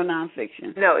fiction or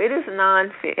nonfiction? No, it is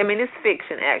nonfiction. I mean, it's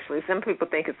fiction, actually. Some people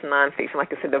think it's nonfiction,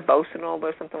 like it's a devotional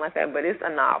or something like that, but it's a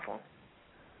novel.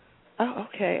 Oh,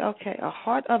 okay. A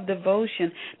Heart of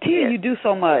Devotion. Tia, you do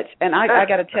so much, and I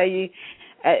got to tell you,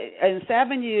 in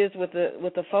 7 years with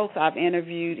the folks I've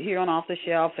interviewed here on Off the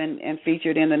Shelf and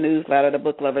featured in the newsletter, the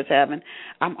Book Lovers Haven,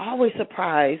 I'm always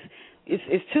surprised.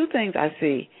 It's two things I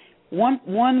see. One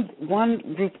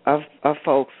group of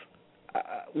folks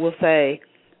will say,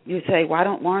 why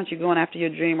aren't you going after your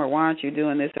dream, or why aren't you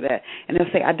doing this or that? And they'll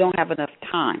say, I don't have enough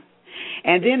time.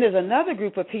 And then there's another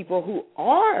group of people who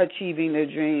are achieving their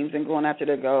dreams and going after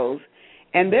their goals,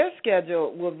 and their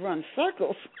schedule will run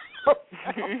circles.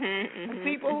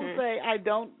 People who say,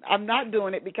 I'm not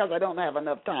doing it because I don't have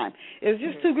enough time. It's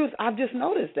just two groups. I've just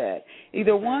noticed that.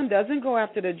 Either one doesn't go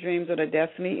after their dreams or their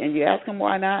destiny, and you ask them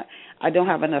why not, I don't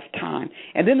have enough time.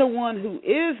 And then the one who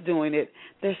is doing it,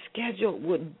 their schedule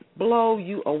would blow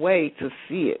you away to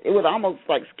see it. It would almost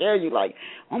scare you, like,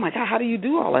 oh my God, how do you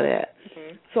do all of that?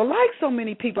 Mm-hmm. So like so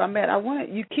many people I met,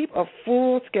 you keep a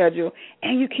full schedule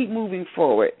and you keep moving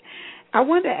forward. I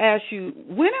wanted to ask you,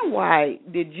 when and why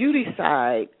did you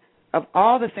decide, of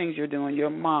all the things you're doing, your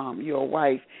mom, your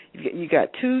wife, you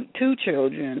got two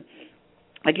children,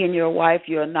 again, you're a wife,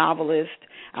 you're a novelist.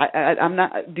 I'm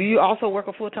not. Do you also work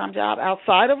a full-time job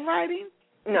outside of writing?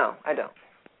 No, I don't.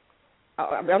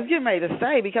 I was getting ready to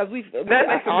say, because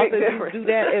authors do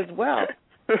that as well.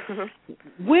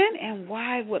 When and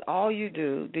why, with all you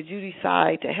do, did you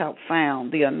decide to help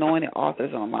found the Anointed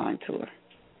Authors Online Tour?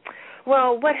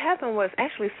 Well, what happened was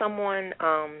actually someone,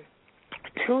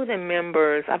 two of the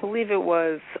members, I believe it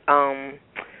was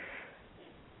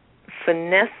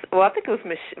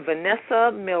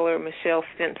Vanessa Miller, Michelle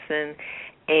Simpson,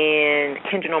 and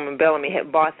Kendra Norman Bellamy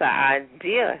had brought the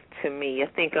idea to me.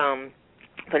 I think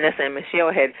Vanessa and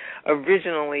Michelle had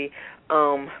originally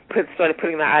started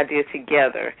putting the idea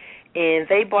together. And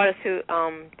they brought it to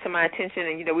my attention,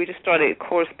 and, we just started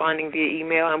corresponding via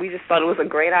email, and we just thought it was a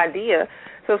great idea.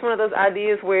 So it's one of those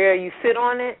ideas where you sit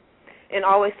on it and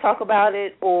always talk about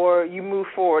it, or you move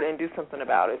forward and do something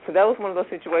about it. So that was one of those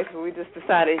situations where we just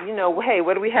decided, hey,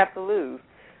 what do we have to lose?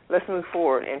 Let's move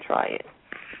forward and try it.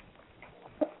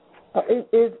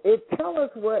 Tell us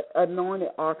what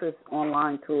Anointed Authors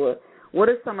Online Tour, what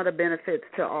are some of the benefits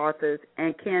to authors,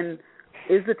 and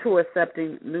is the tour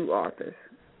accepting new authors?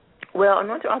 Well,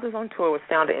 Anointed Authors on Tour was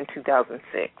founded in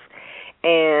 2006,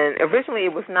 And originally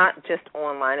it was not just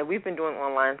online. And we've been doing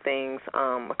online things,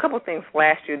 a couple of things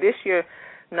last year. This year,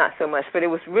 not so much. But it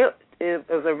was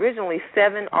originally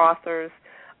 7 authors,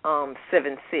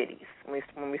 7 cities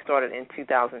when we started in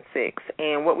 2006.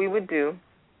 And what we would do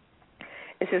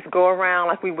is just go around,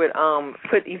 like we would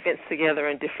put events together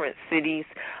in different cities,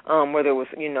 where there was,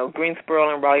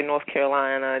 Greensboro and Raleigh, North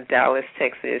Carolina, Dallas,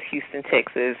 Texas, Houston,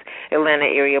 Texas, Atlanta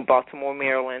area, Baltimore,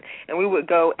 Maryland, and we would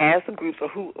go as a group, or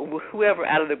whoever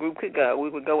out of the group could go. We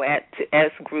would go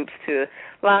as groups to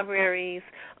libraries,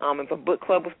 if a book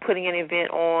club was putting an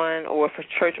event on, or if a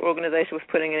church organization was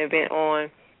putting an event on.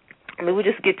 We would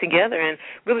just get together and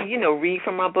really, read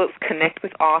from our books, connect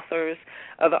with authors,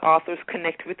 other authors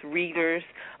connect with readers.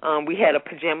 We had a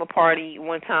pajama party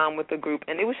one time with a group,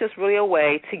 and it was just really a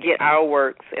way to get our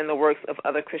works and the works of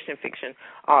other Christian fiction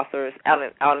authors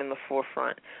out in the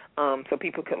forefront, so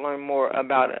people could learn more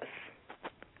about us.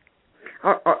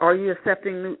 Are you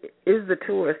is the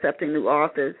tour accepting new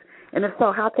authors? And if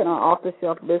so, how can our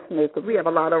off-the-shelf listeners, because we have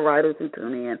a lot of writers who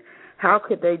tune in, how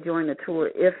could they join the tour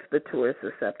if the tour is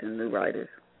accepting new writers?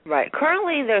 Right.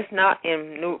 Currently, there's not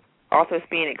new authors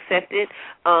being accepted.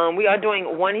 We are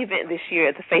doing one event this year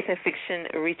at the Faith and Fiction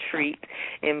Retreat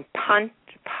in Ponte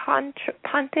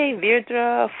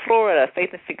Vedra, Florida.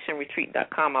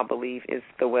 faithandfictionretreat.com, I believe, is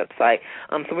the website.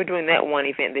 So we're doing that one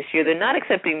event this year. They're not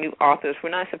accepting new authors. We're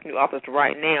not accepting new authors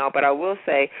right now, but I will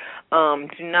say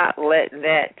do not let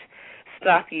that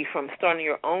stop you from starting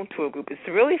your own tour group. It's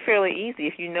really fairly easy.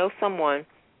 If you know someone,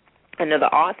 another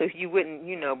author you wouldn't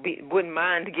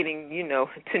mind getting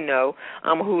to know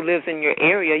who lives in your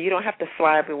area, you don't have to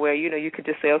fly everywhere. You could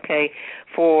just say, okay,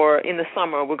 in the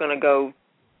summer we're going to go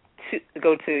to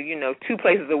 2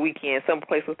 places a weekend, some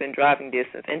place within driving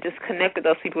distance, and just connect with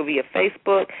those people via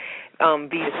Facebook,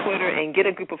 via Twitter, and get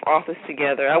a group of authors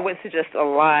together. I wouldn't suggest a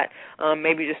lot.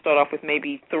 Maybe just start off with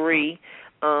maybe 3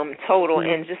 total,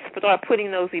 and just start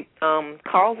putting those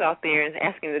calls out there and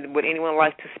asking would anyone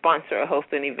like to sponsor or host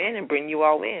an event and bring you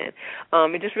all in.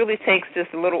 It just really takes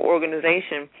just a little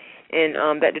organization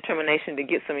and that determination to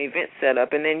get some events set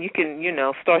up, and then you can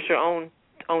start your own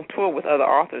tour with other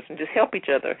authors and just help each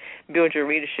other build your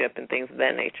readership and things of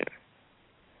that nature.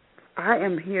 I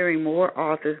am hearing more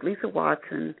authors, Lisa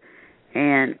Watson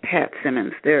and Pat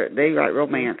Simmons. They write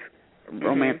romance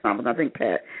novels. I think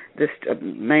Pat,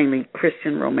 mainly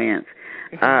Christian romance.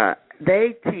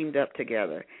 They teamed up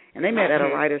together, and they met at a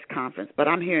writers' conference. But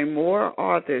I'm hearing more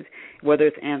authors, whether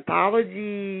it's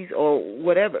anthologies or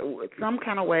whatever, some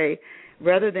kind of way,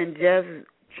 rather than just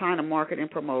trying to market and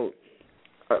promote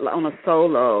on a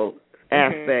solo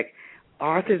aspect,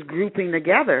 authors grouping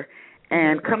together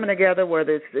and coming together,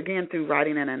 whether it's, again, through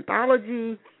writing an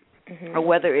anthology, or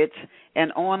whether it's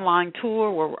an online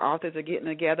tour where authors are getting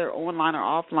together, online or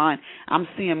offline. I'm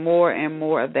seeing more and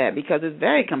more of that because it's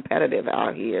very competitive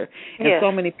out here. And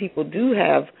so many people do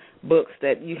have books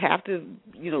that you have to,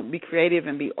 be creative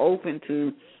and be open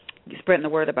to spreading the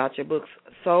word about your books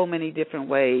so many different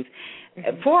ways.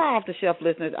 For our off-the-shelf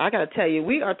listeners, I got to tell you,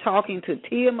 we are talking to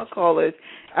Tia McCollors,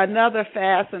 another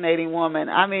fascinating woman.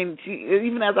 I mean,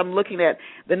 even as I'm looking at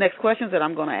the next questions that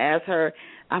I'm going to ask her,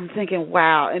 I'm thinking,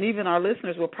 wow, and even our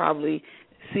listeners will probably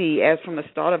see, as from the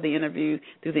start of the interview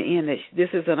to the end, that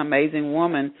this is an amazing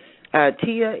woman.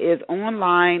 Tia is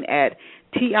online at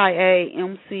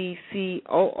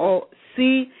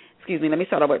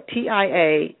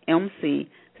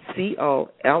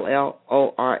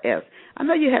TIAMCCOOLLORS. I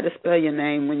know you had to spell your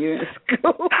name when you were in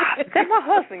school. My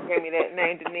husband gave me that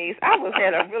name, Denise. I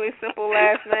had a really simple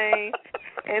last name,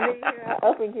 and then I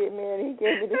up and get married. He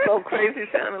gave me this so crazy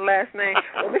sounding last name.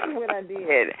 But this is what I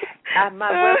did.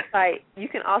 My website, you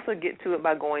can also get to it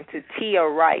by going to Tia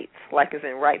Writes, like as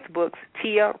in Writes Books,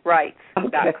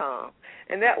 TiaWrites.com.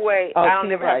 And that way, I'll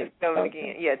never have to spell it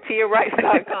again. Yeah,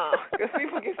 TiaWrites.com. Because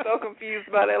people get so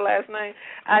confused by that last name.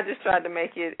 I just tried to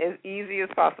make it as easy as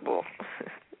possible.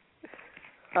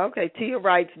 Okay,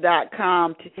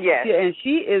 TiaWrites.com. Yes. And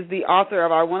she is the author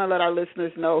of, I want to let our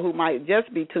listeners know who might just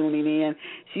be tuning in,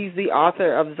 she's the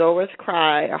author of Zora's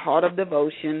Cry, A Heart of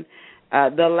Devotion,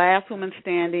 The Last Woman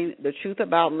Standing, The Truth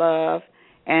About Love,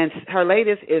 and her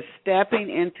latest is Stepping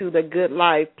into the Good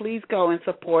Life. Please go and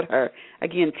support her.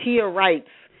 Again, Tia Writes,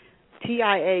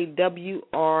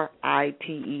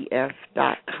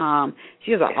 TiaWrites.com.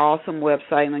 She has an awesome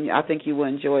website, and I think you will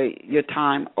enjoy your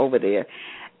time over there.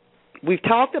 We've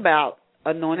talked about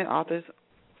Anointed Authors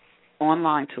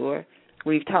online tour.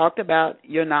 We've talked about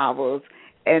your novels,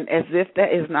 and as if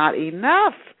that is not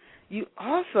enough, you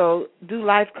also do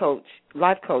life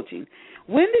coaching.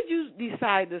 When did you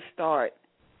decide to start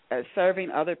serving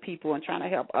other people and trying to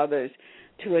help others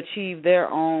to achieve their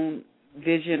own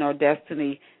vision or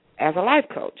destiny as a life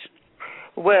coach?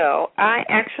 Well, I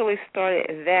actually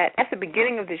started that at the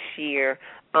beginning of this year.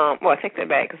 I take that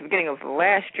back, because the beginning of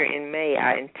last year in May,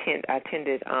 I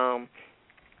attended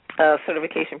a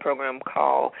certification program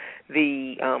called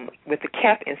with the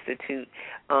CAP Institute.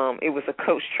 It was a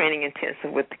coach training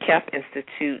intensive with the CAP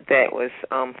Institute that was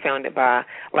founded by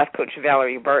life coach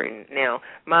Valerie Burton. Now,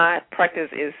 my practice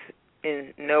is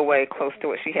in no way close to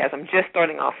what she has. I'm just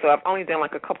starting off, so I've only done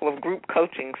like a couple of group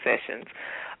coaching sessions.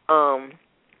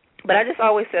 But I just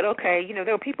always said, okay,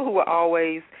 there were people who were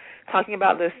always talking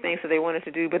about those things that they wanted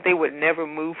to do, but they would never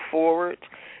move forward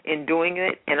in doing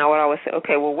it. And I would always say,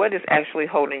 okay, well, what is actually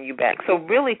holding you back? So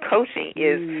really coaching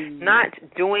is not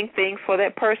doing things for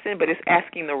that person, but it's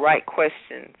asking the right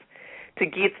questions to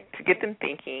get them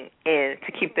thinking and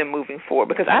to keep them moving forward.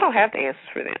 Because I don't have the answers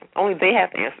for them. Only they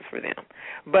have the answers for them.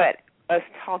 But us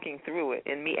talking through it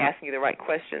and me asking you the right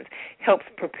questions helps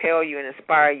propel you and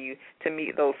inspire you to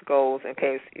meet those goals.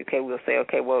 Okay, we'll say,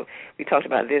 okay, well, we talked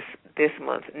about this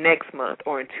month, next month,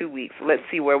 or in 2 weeks. Let's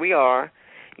see where we are,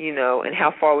 and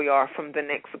how far we are from the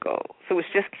next goal. So it's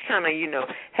just kind of,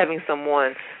 having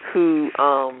someone who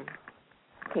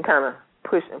can kind of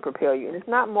push and propel you. And it's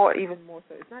not even more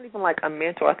so. It's not even like a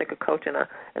mentor. I think a coach and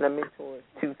a mentor is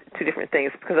two different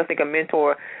things, because I think a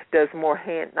mentor does more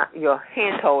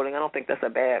hand-holding. I don't think that's a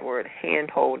bad word,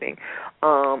 hand-holding.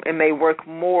 And may work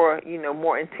more,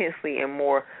 more intensely and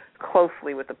more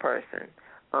closely with the person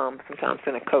sometimes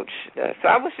than a coach does. So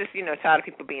I was just, tired of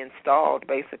people being stalled,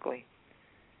 basically.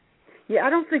 Yeah, I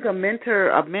don't think a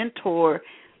mentor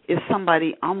is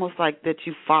somebody almost like that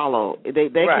you follow. They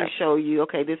right. can show you,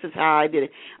 okay, this is how I did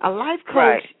it. A life coach,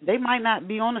 right. they might not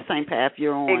be on the same path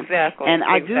you're on. Exactly. And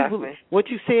I do what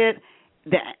you said.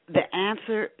 The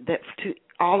answer that to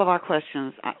all of our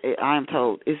questions, I am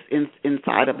told, is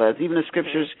inside of us. Even the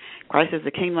scriptures, Christ says,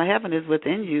 the kingdom of heaven is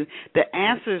within you. The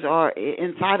answers are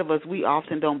inside of us. We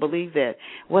often don't believe that.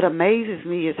 What amazes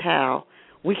me is how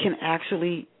we can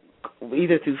actually,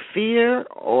 either through fear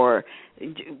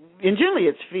and generally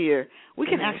it's fear, we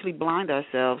can actually blind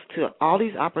ourselves to all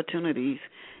these opportunities,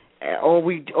 or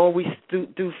we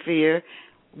through fear,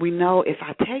 we know if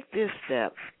I take this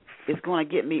step, it's going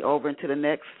to get me over into the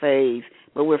next phase,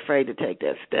 but we're afraid to take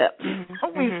that step.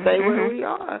 We stay where we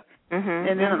are.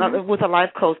 And then with a life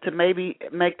coach to maybe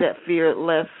make that fear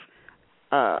less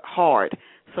hard,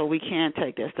 so we can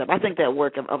take that step. I think that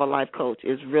work of a life coach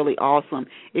is really awesome.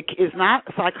 It is not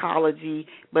psychology,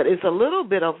 but it's a little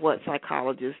bit of what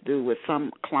psychologists do with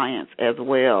some clients as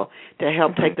well to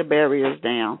help take the barriers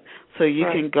down so you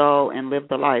can go and live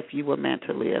the life you were meant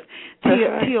to live.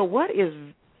 Tia, what is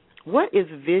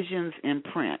Visions in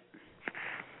Print?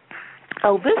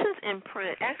 Oh, Visions in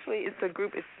Print. Actually, it's a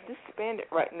group. It's disbanded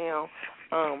right now.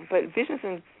 But Visions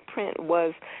in Print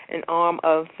was an arm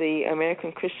of the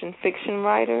American Christian Fiction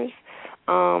Writers,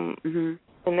 and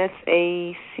that's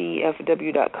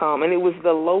acfw.com. And it was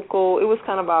it was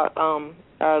kind of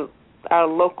our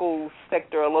local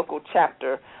sector, a local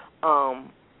chapter,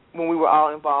 when we were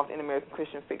all involved in American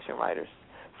Christian Fiction Writers.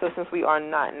 So since we are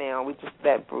not now, we just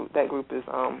that group is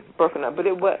broken up. But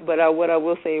what I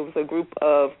will say, it was a group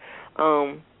of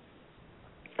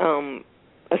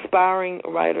aspiring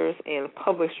writers and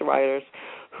published writers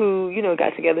who,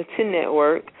 got together to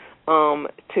network,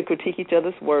 to critique each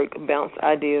other's work, bounce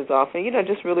ideas off, and,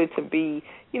 just really to be,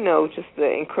 just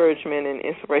the encouragement and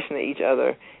inspiration to each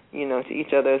other,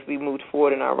 as we moved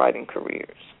forward in our writing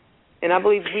careers. And I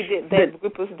believe we did. That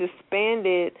group was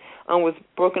disbanded, was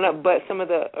broken up, but some of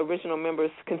the original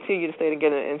members continue to stay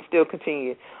together and still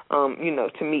continue,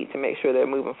 to meet to make sure they're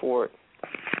moving forward.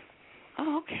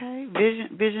 Oh, okay.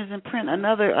 Visions in Print.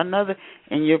 Another.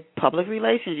 In your public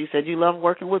relations, you said you love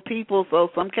working with people, so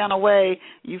some kind of way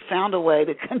you found a way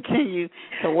to continue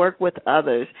to work with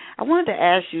others. I wanted to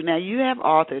ask you. Now, you have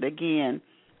authored again,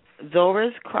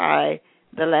 Zora's Cry,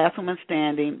 The Last Woman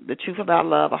Standing, The Truth About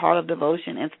Love, A Heart of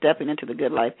Devotion, and Stepping into the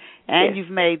Good Life. And you've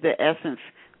made the Essence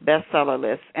bestseller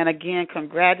list. And again,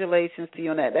 congratulations to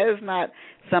you on that. That is not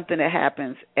something that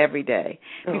happens every day.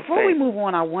 Okay. Before we move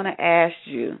on, I want to ask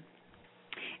you,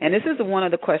 and this is one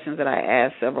of the questions that I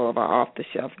asked several of our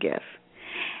off-the-shelf guests,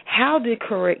 how did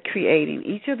creating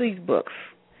each of these books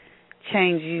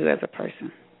change you as a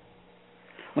person?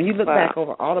 When you look back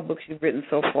over all the books you've written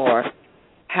so far,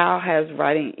 how has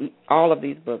writing all of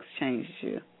these books changed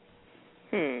you?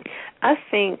 I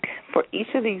think for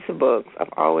each of these books, I've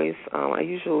always, I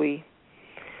usually,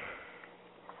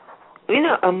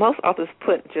 most authors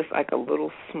put just like a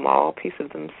little small piece of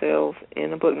themselves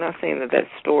in a book. Not saying that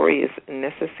story is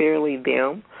necessarily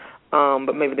them,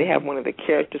 but maybe they have one of the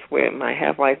characters where it might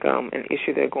have like an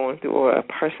issue they're going through, or a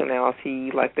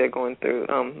personality like they're going through,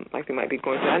 like they might be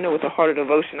going through. I know with the Heart of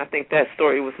Devotion, I think that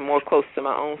story was more close to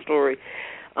my own story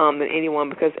than anyone,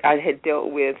 because I had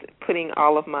dealt with putting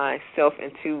all of myself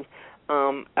into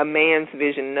a man's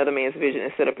vision, another man's vision,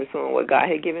 instead of pursuing what God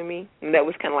had given me. And that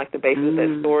was kind of like the basis of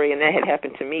that story, and that had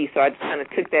happened to me. So I just kind of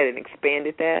took that and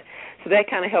expanded that. So that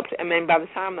kind of helped. I mean, by the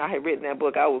time I had written that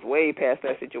book, I was way past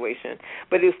that situation.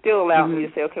 But it still allowed me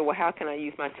to say, okay, well, how can I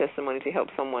use my testimony to help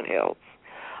someone else?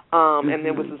 And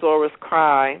then with Zora's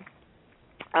Cry,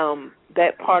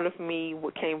 that part of me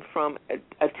came from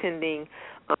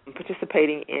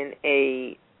participating in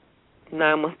a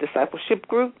 9-month discipleship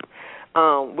group.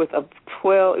 With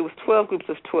it was 12 groups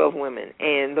of 12 women,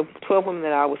 and the 12 women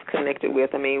that I was connected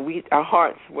with, I mean, our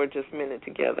hearts were just mended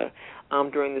together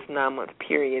during this 9-month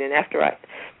period. And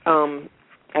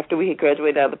after we had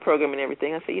graduated out of the program and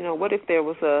everything, I said, what if there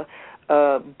was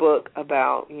a book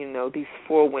about, these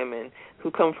 4 women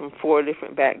who come from 4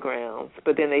 different backgrounds,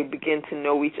 but then they begin to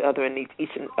know each other and each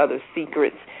other's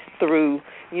secrets through,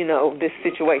 the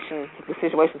situations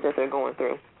that they're going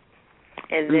through.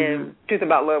 And then Truth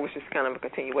About Love was just kind of a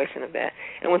continuation of that.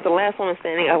 And with The Last Woman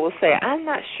Standing, I will say I'm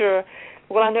not sure.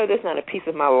 Well, I know there's not a piece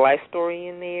of my life story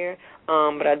in there,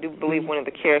 but I do believe one of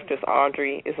the characters,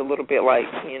 Audrey, is a little bit like,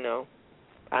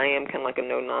 I am kind of like a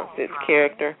no-nonsense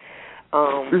character.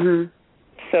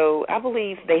 So I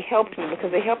believe they helped me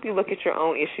because they help you look at your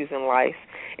own issues in life.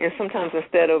 And sometimes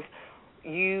instead of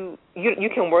you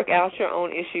can work out your own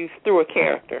issues through a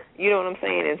character. You know what I'm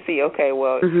saying? And see, okay,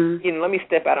 well, let me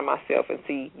step out of myself and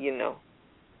see,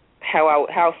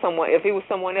 how someone, if it was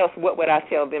someone else, what would I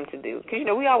tell them to do? Because,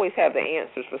 we always have the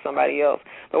answers for somebody else,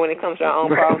 but when it comes to our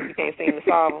own problems, we can't seem to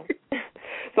solve them.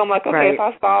 So I'm like, okay, if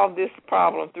I solve this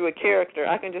problem through a character,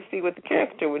 I can just see what the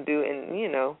character would do, and,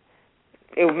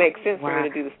 it would make sense for me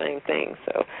to do the same thing.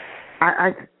 So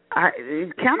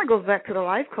it kind of goes back to the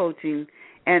life coaching,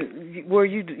 and where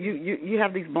you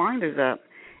have these blinders up,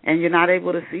 and you're not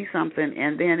able to see something,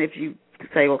 and then if you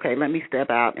say, okay, let me step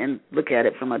out and look at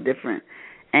it from a different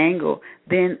angle,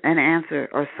 then an answer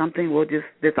or something will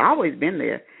that's always been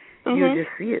there. You'll just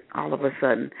see it all of a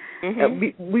sudden.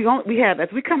 We have, as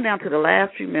we come down to the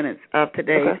last few minutes of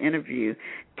today's interview,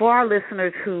 for our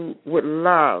listeners who would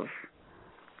love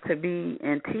to be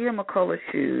in Tia McCollors'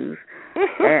 shoes,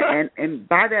 and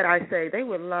by that I say they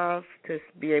would love to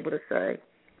be able to say,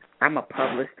 I'm a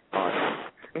published author.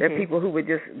 There are people who would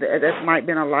that might have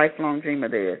been a lifelong dream of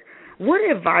theirs. What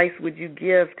advice would you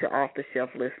give to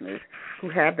off-the-shelf listeners who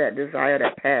have that desire,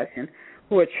 that passion,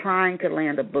 who are trying to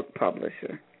land a book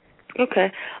publisher?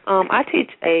 Okay. I teach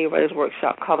a writer's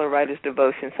workshop called a Writer's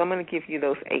Devotion, so I'm going to give you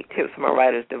those 8 tips from a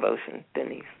Writer's Devotion,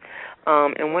 Denise.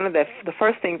 And one of the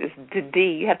first things is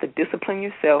you have to discipline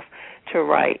yourself to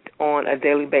write on a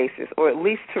daily basis, or at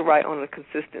least to write on a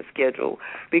consistent schedule.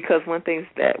 Because one thing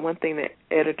that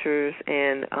editors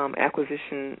and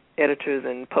acquisition editors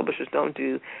and publishers don't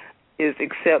do is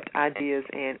accept ideas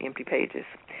and empty pages.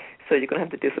 So you're going to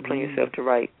have to discipline yourself to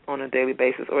write on a daily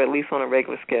basis, or at least on a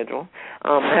regular schedule.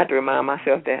 I have to remind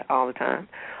myself that all the time.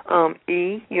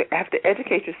 You have to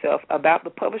educate yourself about the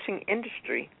publishing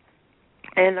industry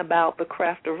and about the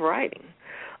craft of writing.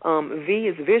 V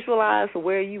is visualize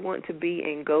where you want to be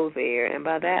and go there. And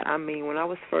by that, I mean when I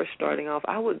was first starting off,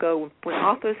 I would go, when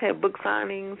authors had book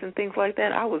signings and things like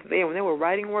that, I was there. When they were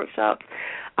writing workshops,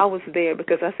 I was there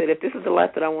because I said, if this is the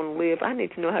life that I want to live, I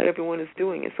need to know how everyone is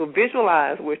doing it. So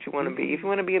visualize what you want to be. If you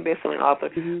want to be a best-selling author,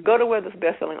 go to where those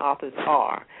best-selling authors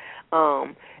are.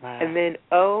 And then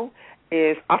O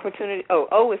is opportunity.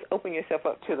 O is open yourself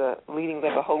up to the leadings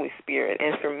of the Holy Spirit.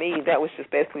 And for me, that was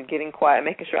just basically getting quiet,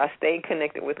 making sure I stayed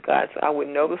connected with God so I would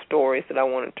know the stories that I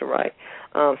wanted to write,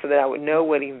 so that I would know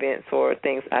what events or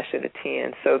things I should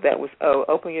attend. So that was O,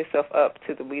 open yourself up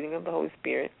to the leading of the Holy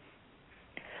Spirit.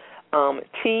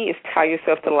 T is tie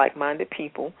yourself to like-minded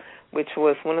people, which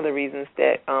was one of the reasons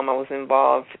that I was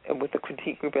involved with the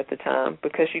critique group at the time,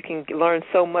 because you can learn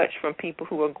so much from people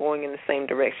who are going in the same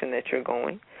direction that you're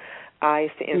going. I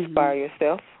is to inspire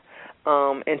yourself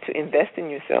and to invest in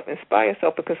yourself. Inspire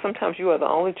yourself because sometimes you are the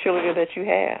only cheerleader that you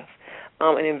have.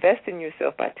 And invest in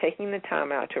yourself by taking the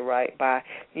time out to write, by,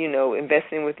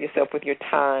 investing with yourself with your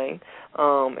time,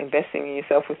 investing in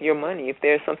yourself with your money. If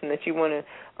there's something that you want to,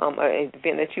 an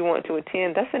event that you want to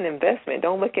attend, that's an investment.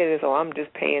 Don't look at it as, I'm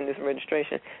just paying this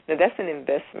registration. No, that's an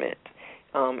investment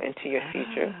into your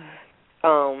future.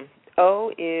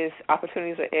 O is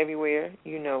opportunities are everywhere.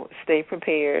 Stay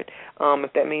prepared.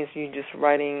 If that means you're just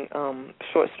writing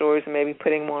short stories and maybe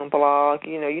putting them on a blog,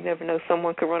 you never know.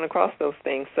 Someone could run across those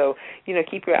things. So,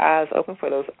 keep your eyes open for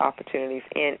those opportunities.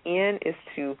 And N is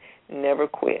to never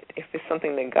quit. If it's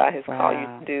something that God has called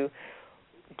you to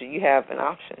do you have an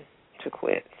option to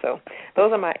quit? So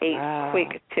those are my 8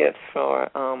 quick tips for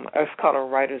it's called a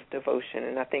writer's devotion.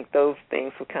 And I think those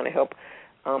things will kind of help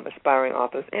aspiring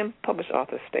authors and published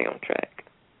authors stay on track.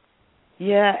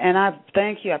 Yeah, and I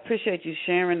thank you. I appreciate you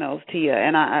sharing those, Tia.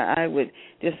 And I would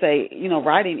just say,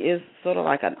 writing is sort of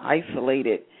like an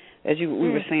isolated, as we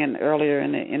were saying earlier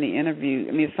in the interview.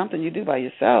 I mean, it's something you do by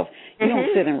yourself. You don't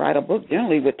sit and write a book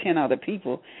generally with 10 other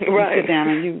people. Right. You sit down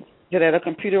and you get at a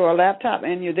computer or a laptop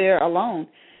and you're there alone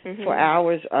for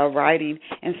hours of writing.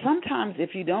 And sometimes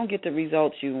if you don't get the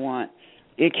results you want,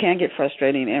 it can get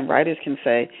frustrating, and writers can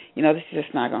say, this is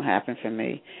just not going to happen for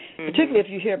me. Particularly if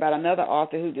you hear about another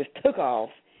author who just took off,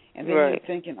 and then you're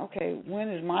thinking, okay, when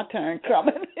is my turn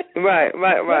coming? Right.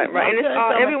 And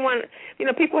it's everyone,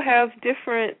 people have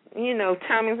different,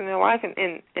 timings in their life,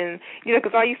 and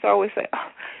because I used to always say,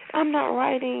 I'm not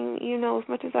writing, as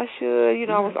much as I should.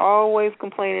 I was always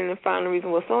complaining and finding a reason.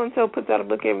 Well, so-and-so puts out a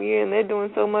book every year, and they're doing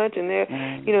so much, and they're,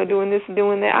 doing this and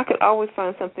doing that. I could always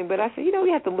find something. But I said, we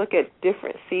have to look at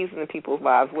different seasons in people's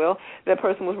lives. Well, that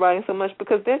person was writing so much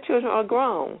because their children are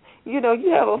grown. You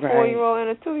have a 4-year-old and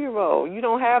a 2-year-old. They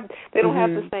don't have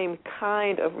the same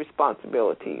kind of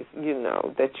responsibilities,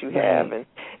 that you have.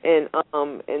 And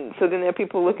so then there are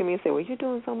people who look at me and say, well, you're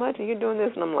doing so much, and you're doing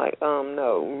this. And I'm like,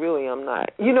 no, really, I'm not.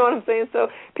 You know what I'm saying? So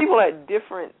people are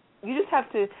different. You just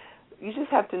have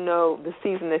to know the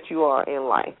season that you are in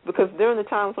life. Because during the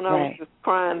times when I was just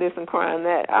crying this and crying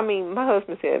that, I mean, my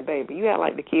husband said, baby, you act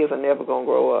like the kids are never going to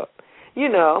grow up. I'm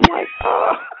like,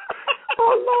 oh,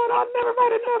 Lord, I'll never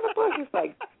write another book. It's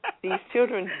like, these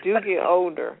children do get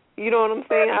older. You know what I'm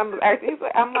saying? I'm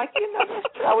like, that's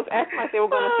true. I was acting like they were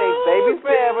going to say babies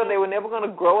forever. They were never going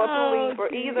to grow up and leave, or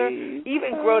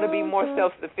even grow to be more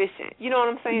self-sufficient. You know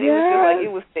what I'm saying? It was just like it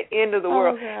was the end of the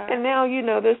world. And now,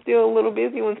 they're still little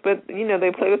busy ones, but,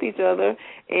 they play with each other,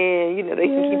 and, they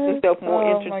can keep themselves more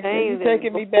entertained than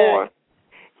before.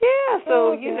 Yeah,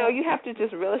 so, you have to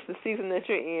just relish the season that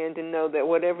you're in to know that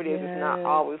whatever it is, it's not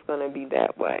always going to be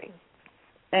that way.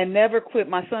 And never quit.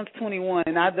 My son's 21,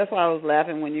 and that's why I was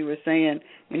laughing when you were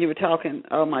talking.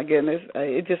 Oh, my goodness.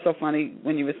 It's just so funny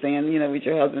when you were saying, what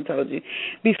your husband told you.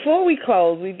 Before we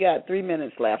close, we've got 3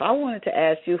 minutes left. I wanted to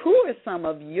ask you, who are some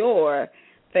of your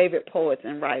favorite poets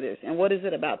and writers, and what is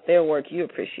it about their work you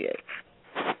appreciate?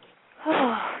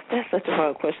 Oh, that's such a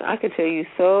hard question. I could tell you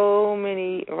so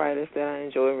many writers that I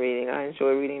enjoy reading. I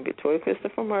enjoy reading Victoria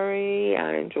Christopher Murray.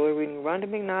 I enjoy reading Rhonda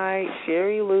McKnight,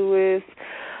 Sherry Lewis.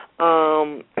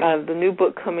 The new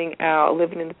book coming out,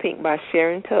 Living in the Pink by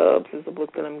Sharon Tubbs, is a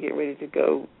book that I'm getting ready to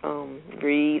go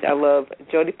read. I love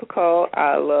Jodi Picoult.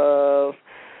 I love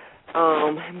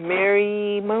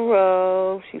Mary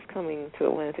Monroe. She's coming to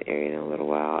the Atlanta area in a little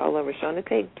while. I love Rashonda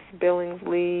Tate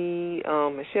Billingsley,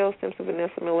 Michelle Simpson,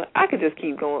 Vanessa Miller. I could just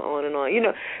keep going on and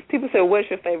on. People say, what's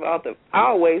your favorite author? I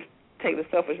always take the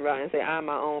selfish route and say, I'm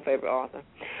my own favorite author.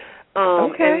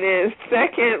 And then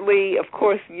secondly, of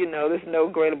course, there's no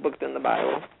greater book than the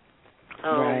Bible.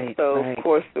 Of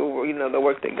course, the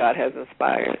work that God has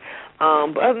inspired.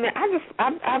 But other than that,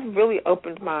 I've really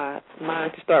opened my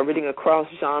mind to start reading across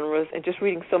genres and just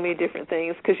reading so many different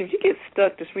things. Because if you get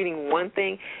stuck just reading one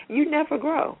thing, you never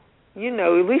grow. At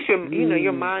least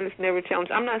your mind is never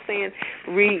challenged. I'm not saying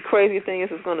read crazy things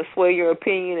that's going to sway your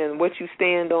opinion and what you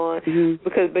stand on,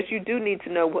 but you do need to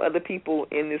know what other people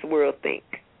in this world think.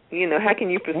 How can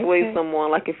you persuade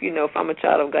someone, like if I'm a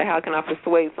child of God, how can I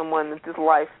persuade someone that this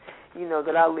life,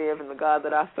 that I live and the God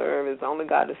that I serve is the only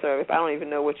God to serve if I don't even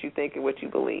know what you think and what you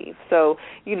believe? So,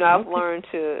 I've learned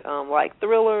to like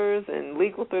thrillers and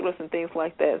legal thrillers and things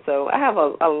like that. So I have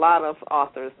a lot of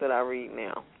authors that I read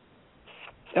now.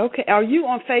 Okay. Are you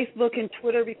on Facebook and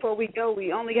Twitter before we go?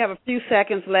 We only have a few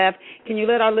seconds left. Can you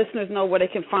let our listeners know where they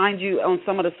can find you on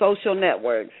some of the social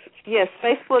networks? Yes,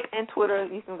 Facebook and Twitter.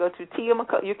 You can go to Tia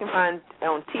McCollors. You can find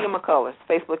on Tia McCollors,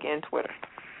 Facebook and Twitter.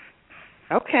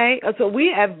 Okay. So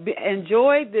we have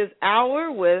enjoyed this hour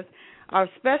with our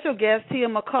special guest, Tia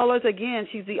McCollors. Again,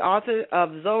 she's the author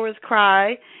of Zora's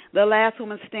Cry, The Last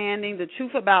Woman Standing, The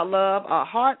Truth About Love, A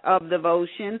Heart of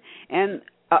Devotion, and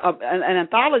an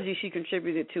anthology she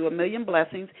contributed to, A Million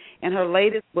Blessings, and her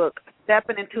latest book,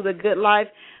 Stepping into the Good Life.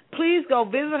 Please go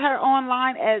visit her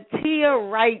online at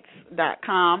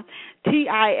TiaWrites.com,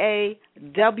 TiaWrites,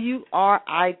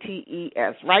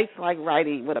 writes like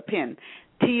writing with a pen,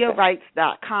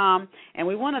 TiaWrites.com. And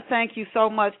we want to thank you so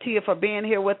much, Tia, for being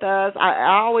here with us.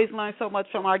 I always learn so much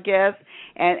from our guests.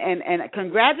 And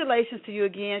congratulations to you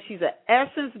again. She's an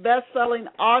Essence best-selling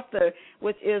author,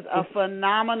 which is a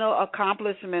phenomenal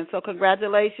accomplishment. So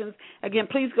congratulations. Again,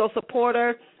 please go support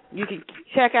her. You can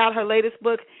check out her latest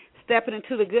book, Stepping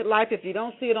into the Good Life. If you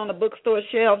don't see it on the bookstore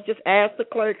shelves, just ask the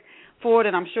clerk for it,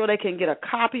 and I'm sure they can get a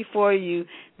copy for you.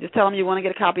 Just tell them you want to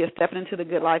get a copy of Stepping into the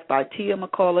Good Life by Tia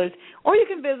McCollors, or you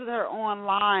can visit her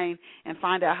online and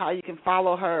find out how you can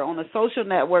follow her on the social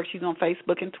networks. She's on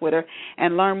Facebook and Twitter,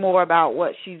 and learn more about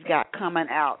what she's got coming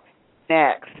out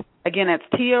next. Again, that's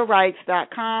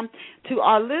TiaWrites.com. To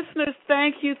our listeners,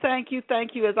 thank you,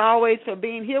 as always, for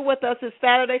being here with us this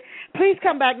Saturday. Please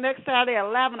come back next Saturday at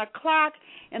 11 o'clock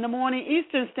in the morning,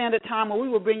 Eastern Standard Time, where we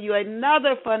will bring you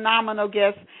another phenomenal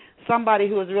guest, somebody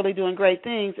who is really doing great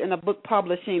things in the book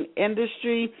publishing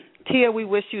industry. Tia, we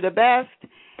wish you the best.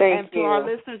 Thank you. To our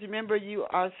listeners, remember, you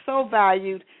are so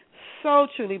valued, so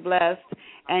truly blessed,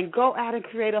 and go out and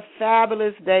create a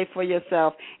fabulous day for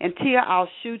yourself. And Tia, I'll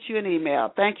shoot you an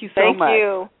email. Thank you so much. Thank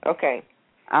you. Okay.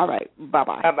 All right.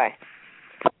 Bye-bye. Bye-bye.